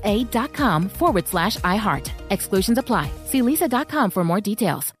LEESA.com/iHeart. Exclusions apply. See leesa.com for more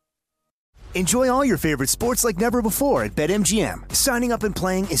details. Enjoy all your favorite sports like never before at BetMGM. Signing up and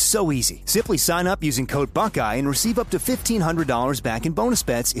playing is so easy. Simply sign up using code Buckeye and receive up to $1,500 back in bonus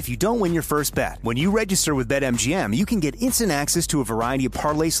bets if you don't win your first bet. When you register with BetMGM, you can get instant access to a variety of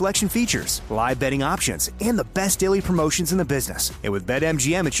parlay selection features, live betting options, and the best daily promotions in the business. And with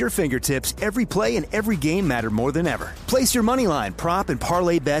BetMGM at your fingertips, every play and every game matter more than ever. Place your moneyline, prop, and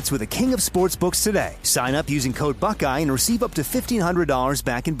parlay bets with the king of sportsbooks today. Sign up using code Buckeye and receive up to $1,500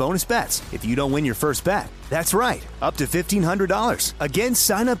 back in bonus bets if you don't win your first bet. That's right, up to $1,500. Again,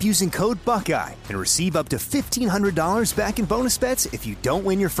 sign up using code Buckeye and receive up to $1,500 back in bonus bets if you don't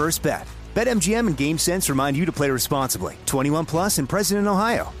win your first bet. BetMGM and GameSense remind you to play responsibly. 21 plus and present in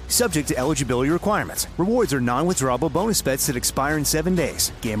Ohio. Subject to eligibility requirements. Rewards are non-withdrawable bonus bets that expire in 7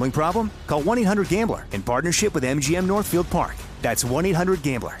 days. Gambling problem? Call 1-800-GAMBLER in partnership with MGM Northfield Park. That's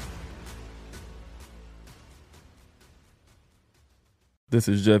 1-800-GAMBLER. This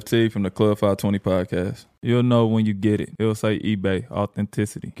is Jeff T from the Club 520 podcast. You'll know when you get it. It'll say eBay,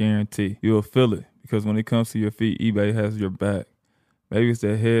 authenticity, guarantee. You'll feel it because when it comes to your feet, eBay has your back. Maybe it's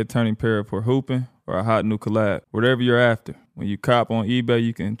that head-turning pair for hooping or a hot new collab. Whatever you're after, when you cop on eBay,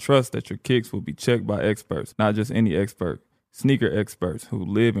 you can trust that your kicks will be checked by experts, not just any expert. Sneaker experts who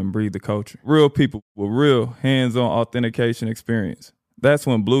live and breathe the culture. Real people with real hands-on authentication experience. That's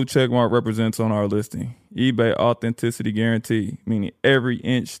when Blue Checkmark represents on our listing. eBay Authenticity Guarantee, meaning every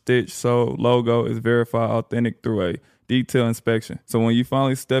inch, stitch, sole, logo is verified authentic through a detailed inspection. So when you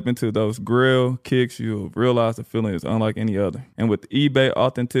finally step into those grill kicks, you'll realize the feeling is unlike any other. And with eBay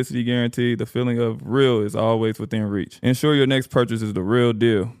Authenticity Guarantee, the feeling of real is always within reach. Ensure your next purchase is the real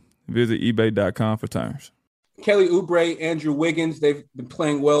deal. Visit ebay.com for terms. Kelly Oubre, Andrew Wiggins, they've been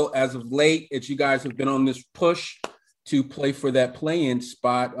playing well as of late. As you guys have been on this push to play for that play-in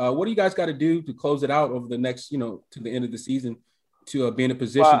spot. What do you guys got to do to close it out over the next, to the end of the season to be in a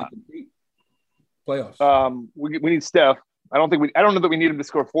position to compete playoffs? We need Steph. I don't know that we need him to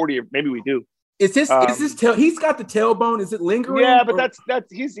score 40, or maybe we do. Is this he's got the tailbone? Is it lingering? Yeah, but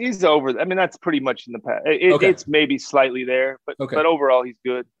that's he's over. I mean, that's pretty much in the past. It's maybe slightly there, but overall he's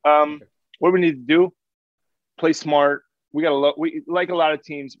good. What do we need to do? Play smart. We like a lot of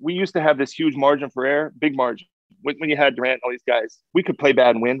teams. We used to have this huge margin for error, big margin. When you had Durant and all these guys, we could play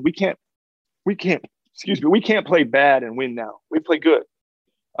bad and win. We can't play bad and win now. We play good.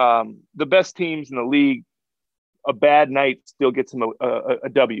 The best teams in the league, a bad night still gets them a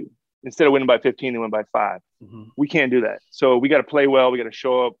W. Instead of winning by 15, they win by 5. Mm-hmm. We can't do that. So we got to play well. We got to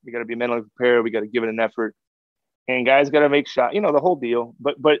show up. We got to be mentally prepared. We got to give it an effort. And guys got to make shots. The whole deal.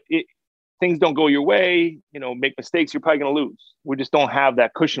 But things don't go your way. Make mistakes. You're probably going to lose. We just don't have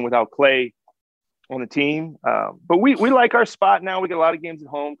that cushion without Clay on the team. But we like our spot now. We got a lot of games at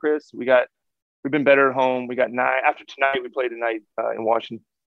home, Chris. We've been better at home. We got 9 after tonight. We played tonight in Washington.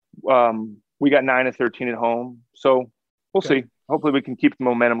 We got 9 and 13 at home. So we'll see. Hopefully we can keep the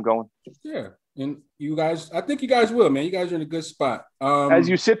momentum going. Yeah. And you guys, I think you guys will, man. You guys are in a good spot. As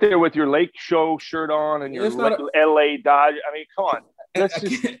you sit there with your Lake Show shirt on and your LA Dodge. I mean, come on.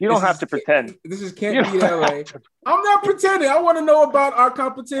 You don't have to pretend. This is can't beat LA. I'm not pretending. I want to know about our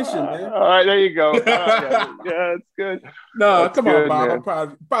competition, man. All right, there you go. Yeah, it's good. No, come on, Bob. Man. I'm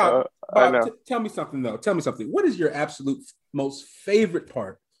proud. Bob, tell me something, though. Tell me something. What is your absolute most favorite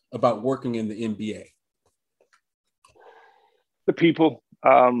part about working in the NBA? The people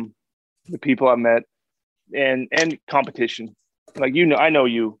I met, and competition. Like I know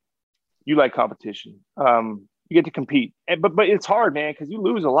you like competition. You get to compete, but it's hard, man, because you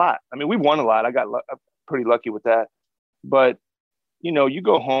lose a lot. I mean, we won a lot. I'm pretty lucky with that. But you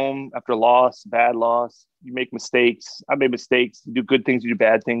go home after a loss, bad loss. You make mistakes. I made mistakes. You do good things. You do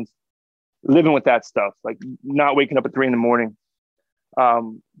bad things. Living with that stuff, like not waking up at 3 a.m.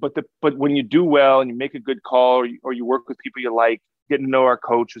 But when you do well and you make a good call, or you work with people you like, getting to know our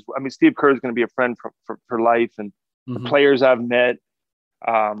coaches. I mean, Steve Kerr is going to be a friend for life, and the players I've met.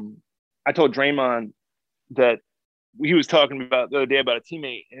 I told Draymond that he was talking about the other day about a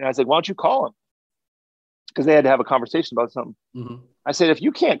teammate, and I was like, "Why don't you call him?" Because they had to have a conversation about something. Mm-hmm. I said, "If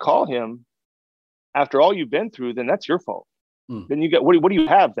you can't call him after all you've been through, then that's your fault. Then you got what do you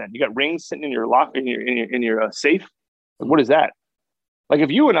have? Then you got rings sitting in your locker in your safe. Like, what is that? Like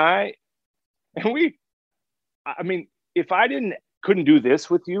if you and I mean, if I couldn't do this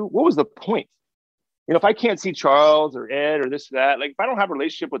with you, what was the point? If I can't see Charles or Ed or this or that, like if I don't have a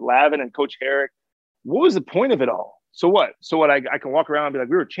relationship with Lavin and Coach Herrick, what was the point of it all? So what? I can walk around and be like,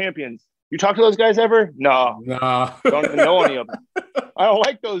 we were champions. You talk to those guys ever? No. Don't even know any of them. I don't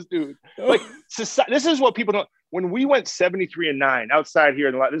like those dudes. Like this is what people don't. When we went 73-9 outside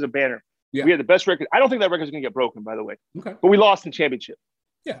here, there's a banner. Yeah. We had the best record. I don't think that record is going to get broken, by the way. Okay. But we lost in championship.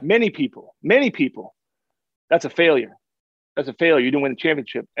 Yeah. Many people, that's a failure. That's a failure. You didn't win the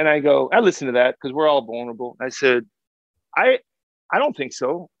championship. And I listened to that because we're all vulnerable. I said, I don't think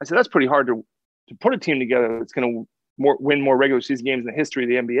so. I said, that's pretty hard to put a team together that's going to win more regular season games in the history of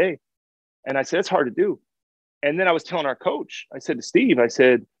the NBA. And I said, it's hard to do. And then I was telling our coach, I said to Steve, I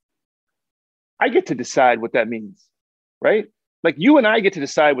said, I get to decide what that means, right? Like you and I get to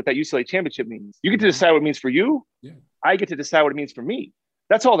decide what that UCLA championship means. You get to decide what it means for you. Yeah. I get to decide what it means for me.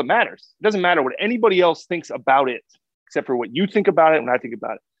 That's all that matters. It doesn't matter what anybody else thinks about it, except for what you think about it and what I think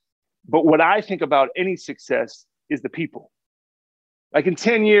about it. But what I think about any success is the people. Like in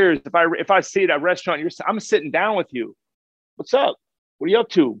 10 years, if I see it at a restaurant, I'm sitting down with you. What's up? What are you up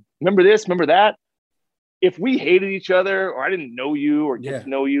to? Remember this? Remember that? If we hated each other or I didn't know you or get to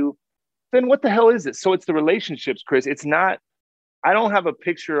know you, then what the hell is it? So it's the relationships, Chris. It's not, I don't have a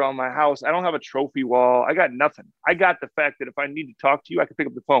picture on my house. I don't have a trophy wall. I got nothing. I got the fact that if I need to talk to you, I can pick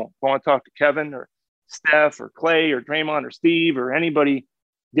up the phone. If I want to talk to Kevin or Steph or Clay or Draymond or Steve or anybody,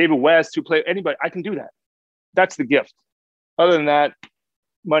 David West, who play anybody, I can do that. That's the gift. Other than that,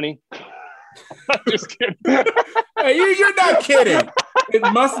 money. I'm just kidding. Hey, you're not kidding. It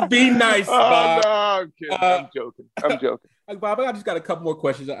must be nice, Bob. Oh, no, I'm kidding. I'm joking. Bob, I just got a couple more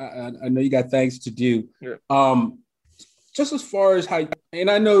questions. I know you got things to do. Yeah. Just as far as how, and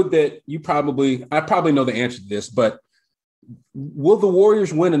I know that I probably know the answer to this, but will the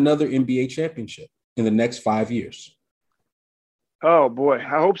Warriors win another NBA championship in the next 5 years? Oh boy,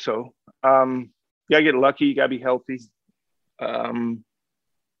 I hope so. You gotta get lucky. You gotta be healthy. I'll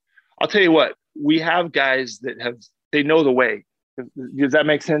tell you what, we have guys they know the way. Does that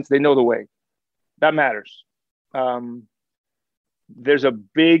make sense? They know the way. That matters. There's a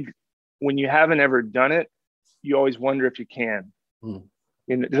big, when you haven't ever done it, you always wonder if you can. You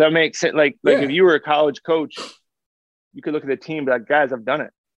know, does that make sense? Like if you were a college coach, you could look at the team and be like, guys, I've done it.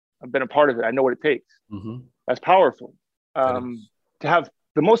 I've been a part of it. I know what it takes. That's powerful. To have,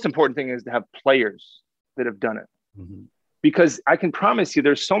 the most important thing is to have players that have done it. Because I can promise you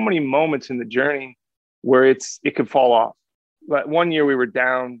there's so many moments in the journey where it could fall off. But one year we were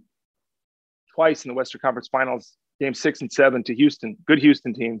down twice in the Western Conference Finals, game 6 and 7 to Houston, good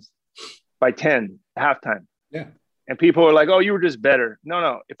Houston teams, by 10 at halftime. Yeah. And people are like, oh, you were just better.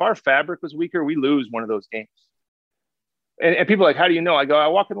 No. If our fabric was weaker, we lose one of those games. And people are like, how do you know? I go, I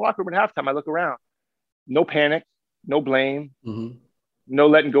walk in the locker room at halftime. I look around. No panic, no blame, no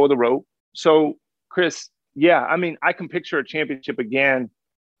letting go of the rope. So, Chris, yeah, I mean, I can picture a championship again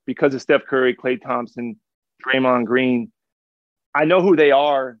because of Steph Curry, Klay Thompson, Draymond Green. I know who they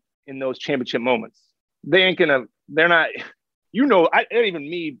are in those championship moments. They're not, even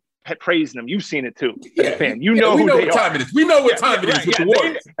me praising them. You've seen it too, as a fan. You know who they are. Time it is. We know what time it is with the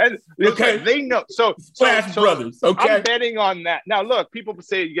Warriors. Okay, they know. So brothers. Okay, I'm betting on that. Now, look, people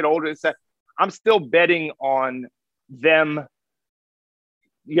say you get older and say, I'm still betting on them.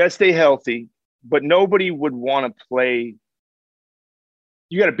 You got to stay healthy, but nobody would want to play.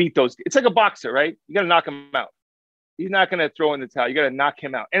 You got to beat those. It's like a boxer, right? You got to knock him out. He's not going to throw in the towel. You got to knock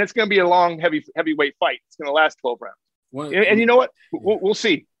him out. And it's going to be a long, heavyweight fight. It's going to last 12 rounds. And you know what? We'll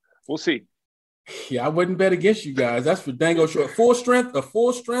see. We'll see. Yeah, I wouldn't bet against you guys. That's for dango sure. Full strength.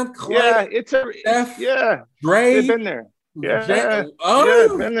 Clay, yeah, it's a Steph, Dre. They've been there. Yeah,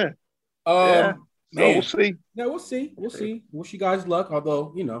 been there. We'll see. Yeah, we'll see. Wish you guys luck.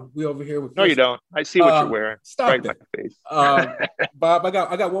 Although, we over here with. No, you don't. I see what you're wearing. Stop right it. My face. Bob, I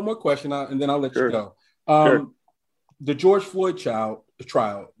got one more question, and then I'll let you go. The George Floyd trial,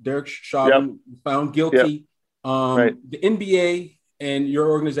 Derek Chauvin found guilty. The NBA and your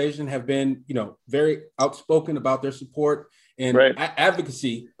organization have been, very outspoken about their support and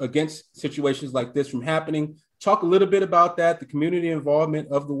advocacy against situations like this from happening. Talk a little bit about that, the community involvement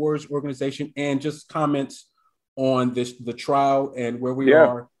of the Warriors organization, and just comments on the trial and where we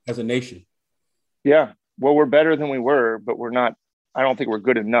are as a nation. Yeah. Well, we're better than we were, but we're not, I don't think we're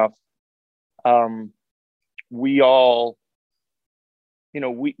good enough. We all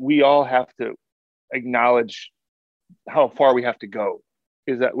have to acknowledge how far we have to go.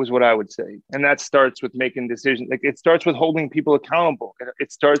 Was what I would say. And that starts with making decisions. Like, it starts with holding people accountable.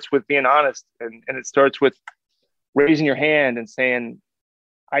 It starts with being honest, and it starts with raising your hand and saying,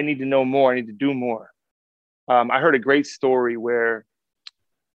 I need to know more. I need to do more. I heard a great story where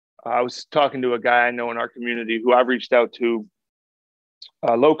I was talking to a guy I know in our community who I've reached out to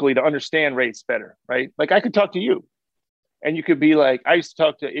locally to understand race better, right? Like, I could talk to you and you could be like, I used to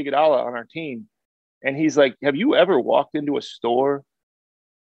talk to Iguodala on our team, and he's like, have you ever walked into a store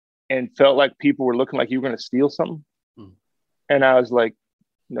and felt like people were looking like you were going to steal something? And I was like,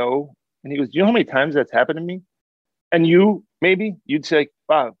 no. And he goes, do you know how many times that's happened to me? And you'd say,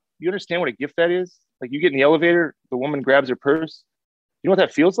 Bob, you understand what a gift that is? Like, you get in the elevator, the woman grabs her purse. You know what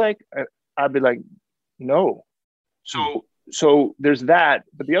that feels like? I'd be like, no. So there's that.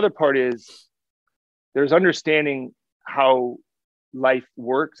 But the other part is there's understanding how life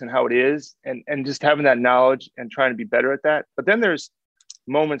works and how it is, and just having that knowledge and trying to be better at that. But then there's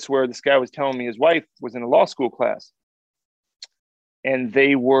moments where this guy was telling me his wife was in a law school class, and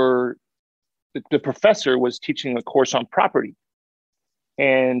the professor was teaching a course on property.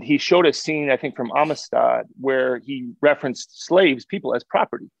 And he showed a scene, I think, from Amistad, where he referenced slaves, people, as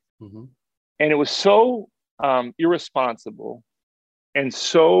property. Mm-hmm. And it was so irresponsible and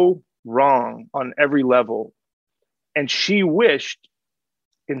so wrong on every level. And she wished,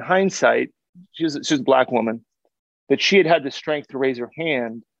 in hindsight, she's a Black woman, that she had had the strength to raise her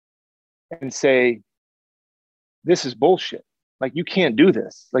hand and say, this is bullshit. Like, you can't do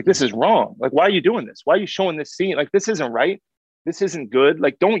this. Like, this is wrong. Like, why are you doing this? Why are you showing this scene? Like, this isn't right. This isn't good.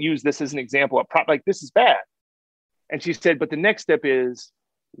 Like, don't use this as an example of like, this is bad. And she said, but the next step is,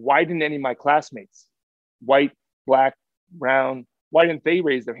 why didn't any of my classmates, white, Black, brown, why didn't they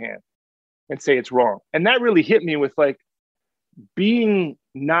raise their hand and say it's wrong? And that really hit me with, like, being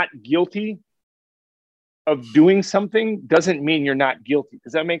not guilty of doing something doesn't mean you're not guilty.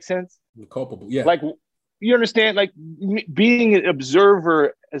 Does that make sense? You're culpable. Yeah. Like, you understand, like, being an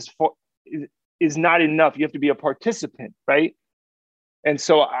observer is not enough. You have to be a participant, right? And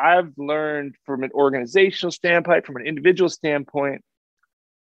so I've learned from an organizational standpoint, from an individual standpoint,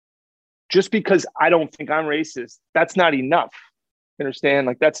 just because I don't think I'm racist, that's not enough. You understand?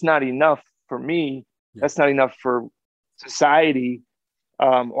 Like, that's not enough for me. Yeah. That's not enough for society.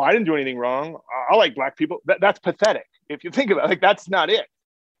 Well, I didn't do anything wrong. I like Black people. That's pathetic. If you think about it, like, that's not it.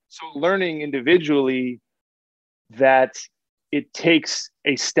 So learning individually that it takes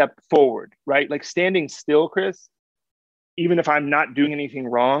a step forward, right? Like, standing still, Chris, even if I'm not doing anything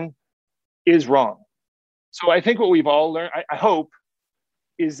wrong, is wrong. So I think what we've all learned, I hope,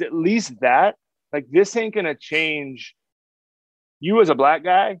 is at least that, like, this ain't going to change you as a Black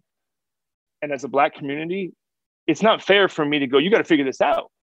guy and as a Black community. It's not fair for me to go, you got to figure this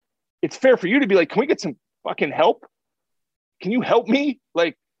out. It's fair for you to be like, can we get some fucking help? Can you help me?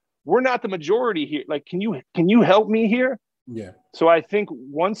 Like, we're not the majority here. Like, can you help me here? Yeah. So I think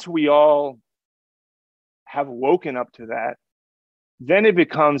once we all have woken up to that, then it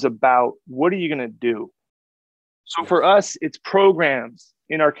becomes about, what are you going to do? So for us, it's programs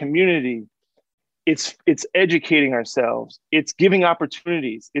in our community. It's educating ourselves. It's giving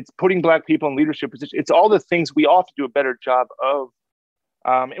opportunities. It's putting Black people in leadership positions. It's all the things we all have to do a better job of.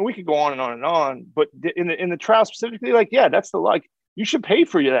 And we could go on and on and on. But in the trial specifically, like, yeah, that's the, like, you should pay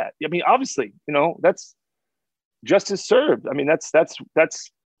for that. I mean, obviously, you know, that's justice served. I mean, that's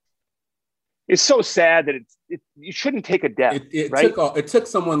it's so sad that you shouldn't take a death. It took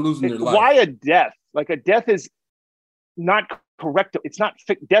someone losing their life. Why a death? Like, a death is not correct. It's not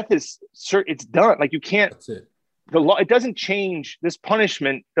death is certain. It's done. Like, you can't. That's it. The law. It doesn't change. This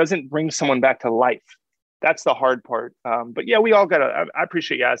punishment doesn't bring someone back to life. That's the hard part. But yeah, we all gotta. I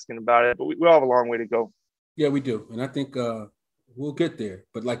appreciate you asking about it, but we all have a long way to go. Yeah, we do, and I think we'll get there.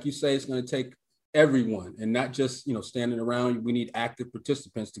 But like you say, it's going to take everyone, and not just, you know, standing around. We need active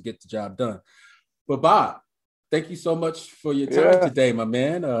participants to get the job done. But Bob, thank you so much for your time today, my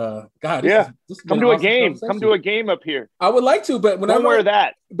man. God, this come to a game. Come to a game up here. I would like to, but whenever don't wear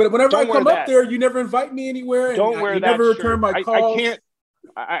that. But whenever I come up there, you never invite me anywhere. Don't wear that. You never return my calls.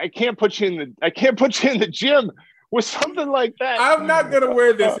 I can't put you in the gym with something like that. I'm not gonna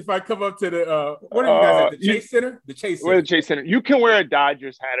wear this if I come up to the what are you guys at, the Chase Center? The Chase Center. We're the Chase Center. You can wear a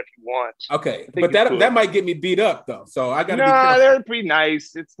Dodgers hat if you want. Okay, but that might get me beat up though. So I gotta. Nah, they're pretty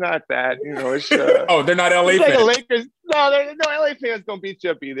nice. It's not that, you know. It's, oh, they're not LA fans. Like Lakers. No, LA fans don't beat you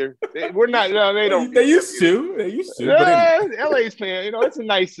up either. We're not. No, they don't. They used to. LA's fan. You know, it's a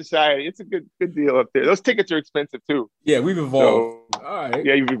nice society. It's a good deal up there. Those tickets are expensive too. Yeah, we've evolved. So, all right.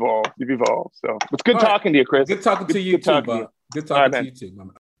 Yeah, you've evolved. So it's good talking to you, Chris. Good talking to you too, Bob. Good talking to you too,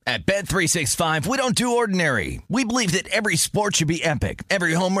 Mama. At Bet365, we don't do ordinary. We believe that every sport should be epic.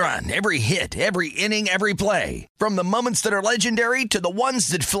 Every home run, every hit, every inning, every play. From the moments that are legendary to the ones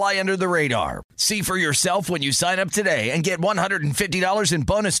that fly under the radar. See for yourself when you sign up today and get $150 in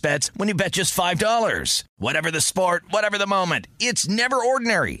bonus bets when you bet just $5. Whatever the sport, whatever the moment, it's never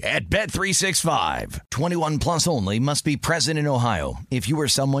ordinary at Bet365. 21 plus only. Must be present in Ohio. If you or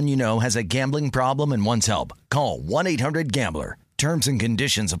someone you know has a gambling problem and wants help, call 1-800-GAMBLER. Terms and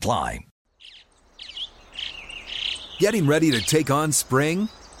conditions apply. Getting ready to take on spring?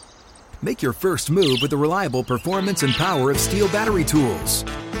 Make your first move with the reliable performance and power of Steel battery tools.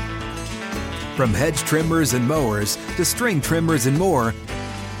 From hedge trimmers and mowers to string trimmers and more,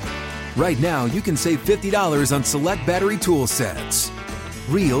 Right now, you can save $50 on select battery tool sets.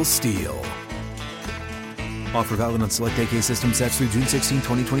 Real STIHL. Offer valid on select AK system sets through June 16,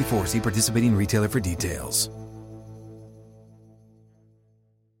 2024. See participating retailer for details.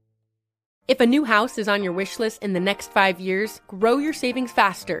 If a new house is on your wish list in the next 5 years, grow your savings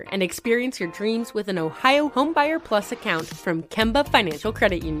faster and experience your dreams with an Ohio Homebuyer Plus account from Kemba Financial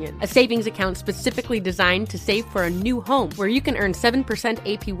Credit Union. A savings account specifically designed to save for a new home, where you can earn 7%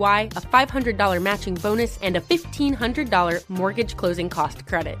 APY, a $500 matching bonus, and a $1,500 mortgage closing cost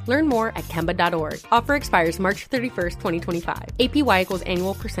credit. Learn more at Kemba.org. Offer expires March 31st, 2025. APY equals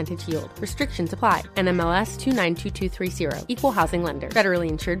annual percentage yield. Restrictions apply. NMLS 292230. Equal housing lender. Federally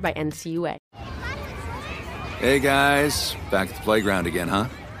insured by NCUA. Hey guys, back at the playground again, huh?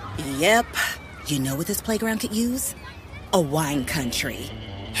 Yep. You know what this playground could use? A wine country.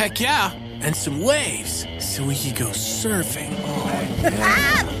 Heck yeah, and some waves so we could go surfing. Oh,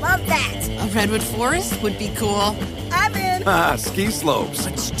 yeah. Love that. A redwood forest would be cool. I'm in. Ski slopes.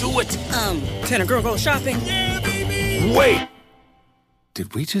 Let's do it. Can a girl go shopping? Yeah, baby. Wait.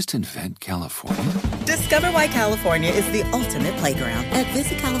 Did we just invent California? Discover why California is the ultimate playground at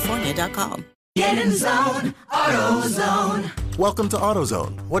visitcalifornia.com. Get in the zone, AutoZone. Welcome to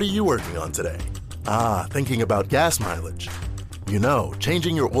AutoZone. What are you working on today? Thinking about gas mileage. You know,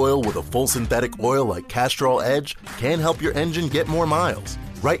 changing your oil with a full synthetic oil like Castrol Edge can help your engine get more miles.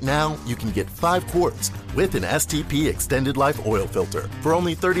 Right now, you can get 5 quarts with an STP Extended Life Oil Filter for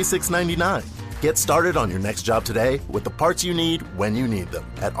only $36.99. Get started on your next job today with the parts you need when you need them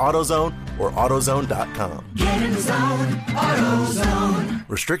at AutoZone or AutoZone.com. Get in the zone, AutoZone.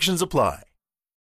 Restrictions apply.